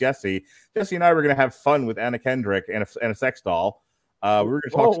doing with Jesse. Jesse and I were going to have fun with Anna Kendrick and a sex doll. We were going to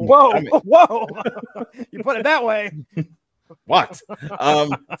talk whoa. You put it that way. What?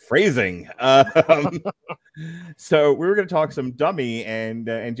 Phrasing. So we were going to talk some dummy, and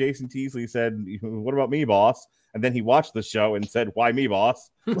Jason Teasley said, "What about me, boss?" And then he watched the show and said, "Why me,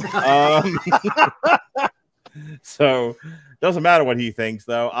 boss?" So doesn't matter what he thinks,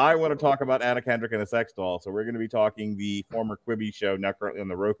 though. I want to talk about Anna Kendrick and a sex doll. So we're going to be talking the former Quibi show, now currently on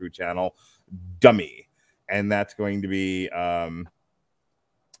the Roku channel, Dummy, and that's going to be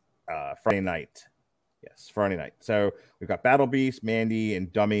Friday night. Yes, Friday night. So we've got Battle Beast, Mandy,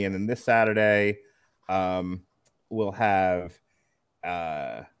 and Dummy. And then this Saturday, we'll have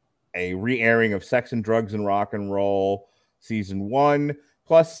a re-airing of Sex and Drugs and Rock and Roll Season 1.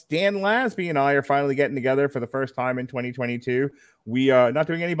 Plus, Dan Lasby and I are finally getting together for the first time in 2022. We are not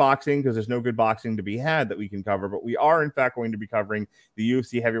doing any boxing because there's no good boxing to be had that we can cover. But we are, in fact, going to be covering the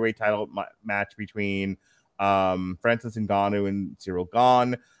UFC heavyweight title match between Francis Ngannou and Cyril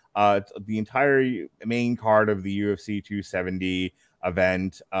Gane. The entire main card of the UFC 270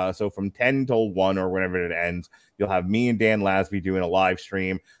 event. So from 10 till 1 or whenever it ends, you'll have me and Dan Lasby doing a live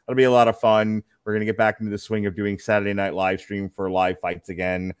stream. It'll be a lot of fun. We're going to get back into the swing of doing Saturday night live stream for live fights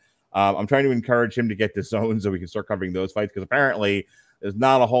again. I'm trying to encourage him to get DAZN so we can start covering those fights, because apparently there's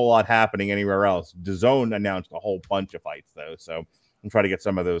not a whole lot happening anywhere else. DAZN announced a whole bunch of fights, though, so I'm trying to get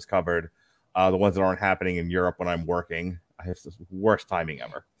some of those covered. The ones that aren't happening in Europe when I'm working. I have the worst timing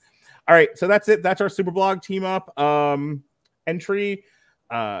ever. All right, so that's it. That's our Superblog team up entry.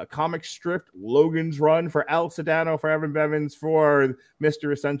 Comic strip, Logan's Run for Al Sedano, for Evan Bevins, for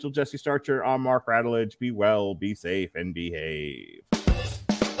Mr. Essential Jesse Starcher. I'm Mark Radulich. Be well, be safe, and behave.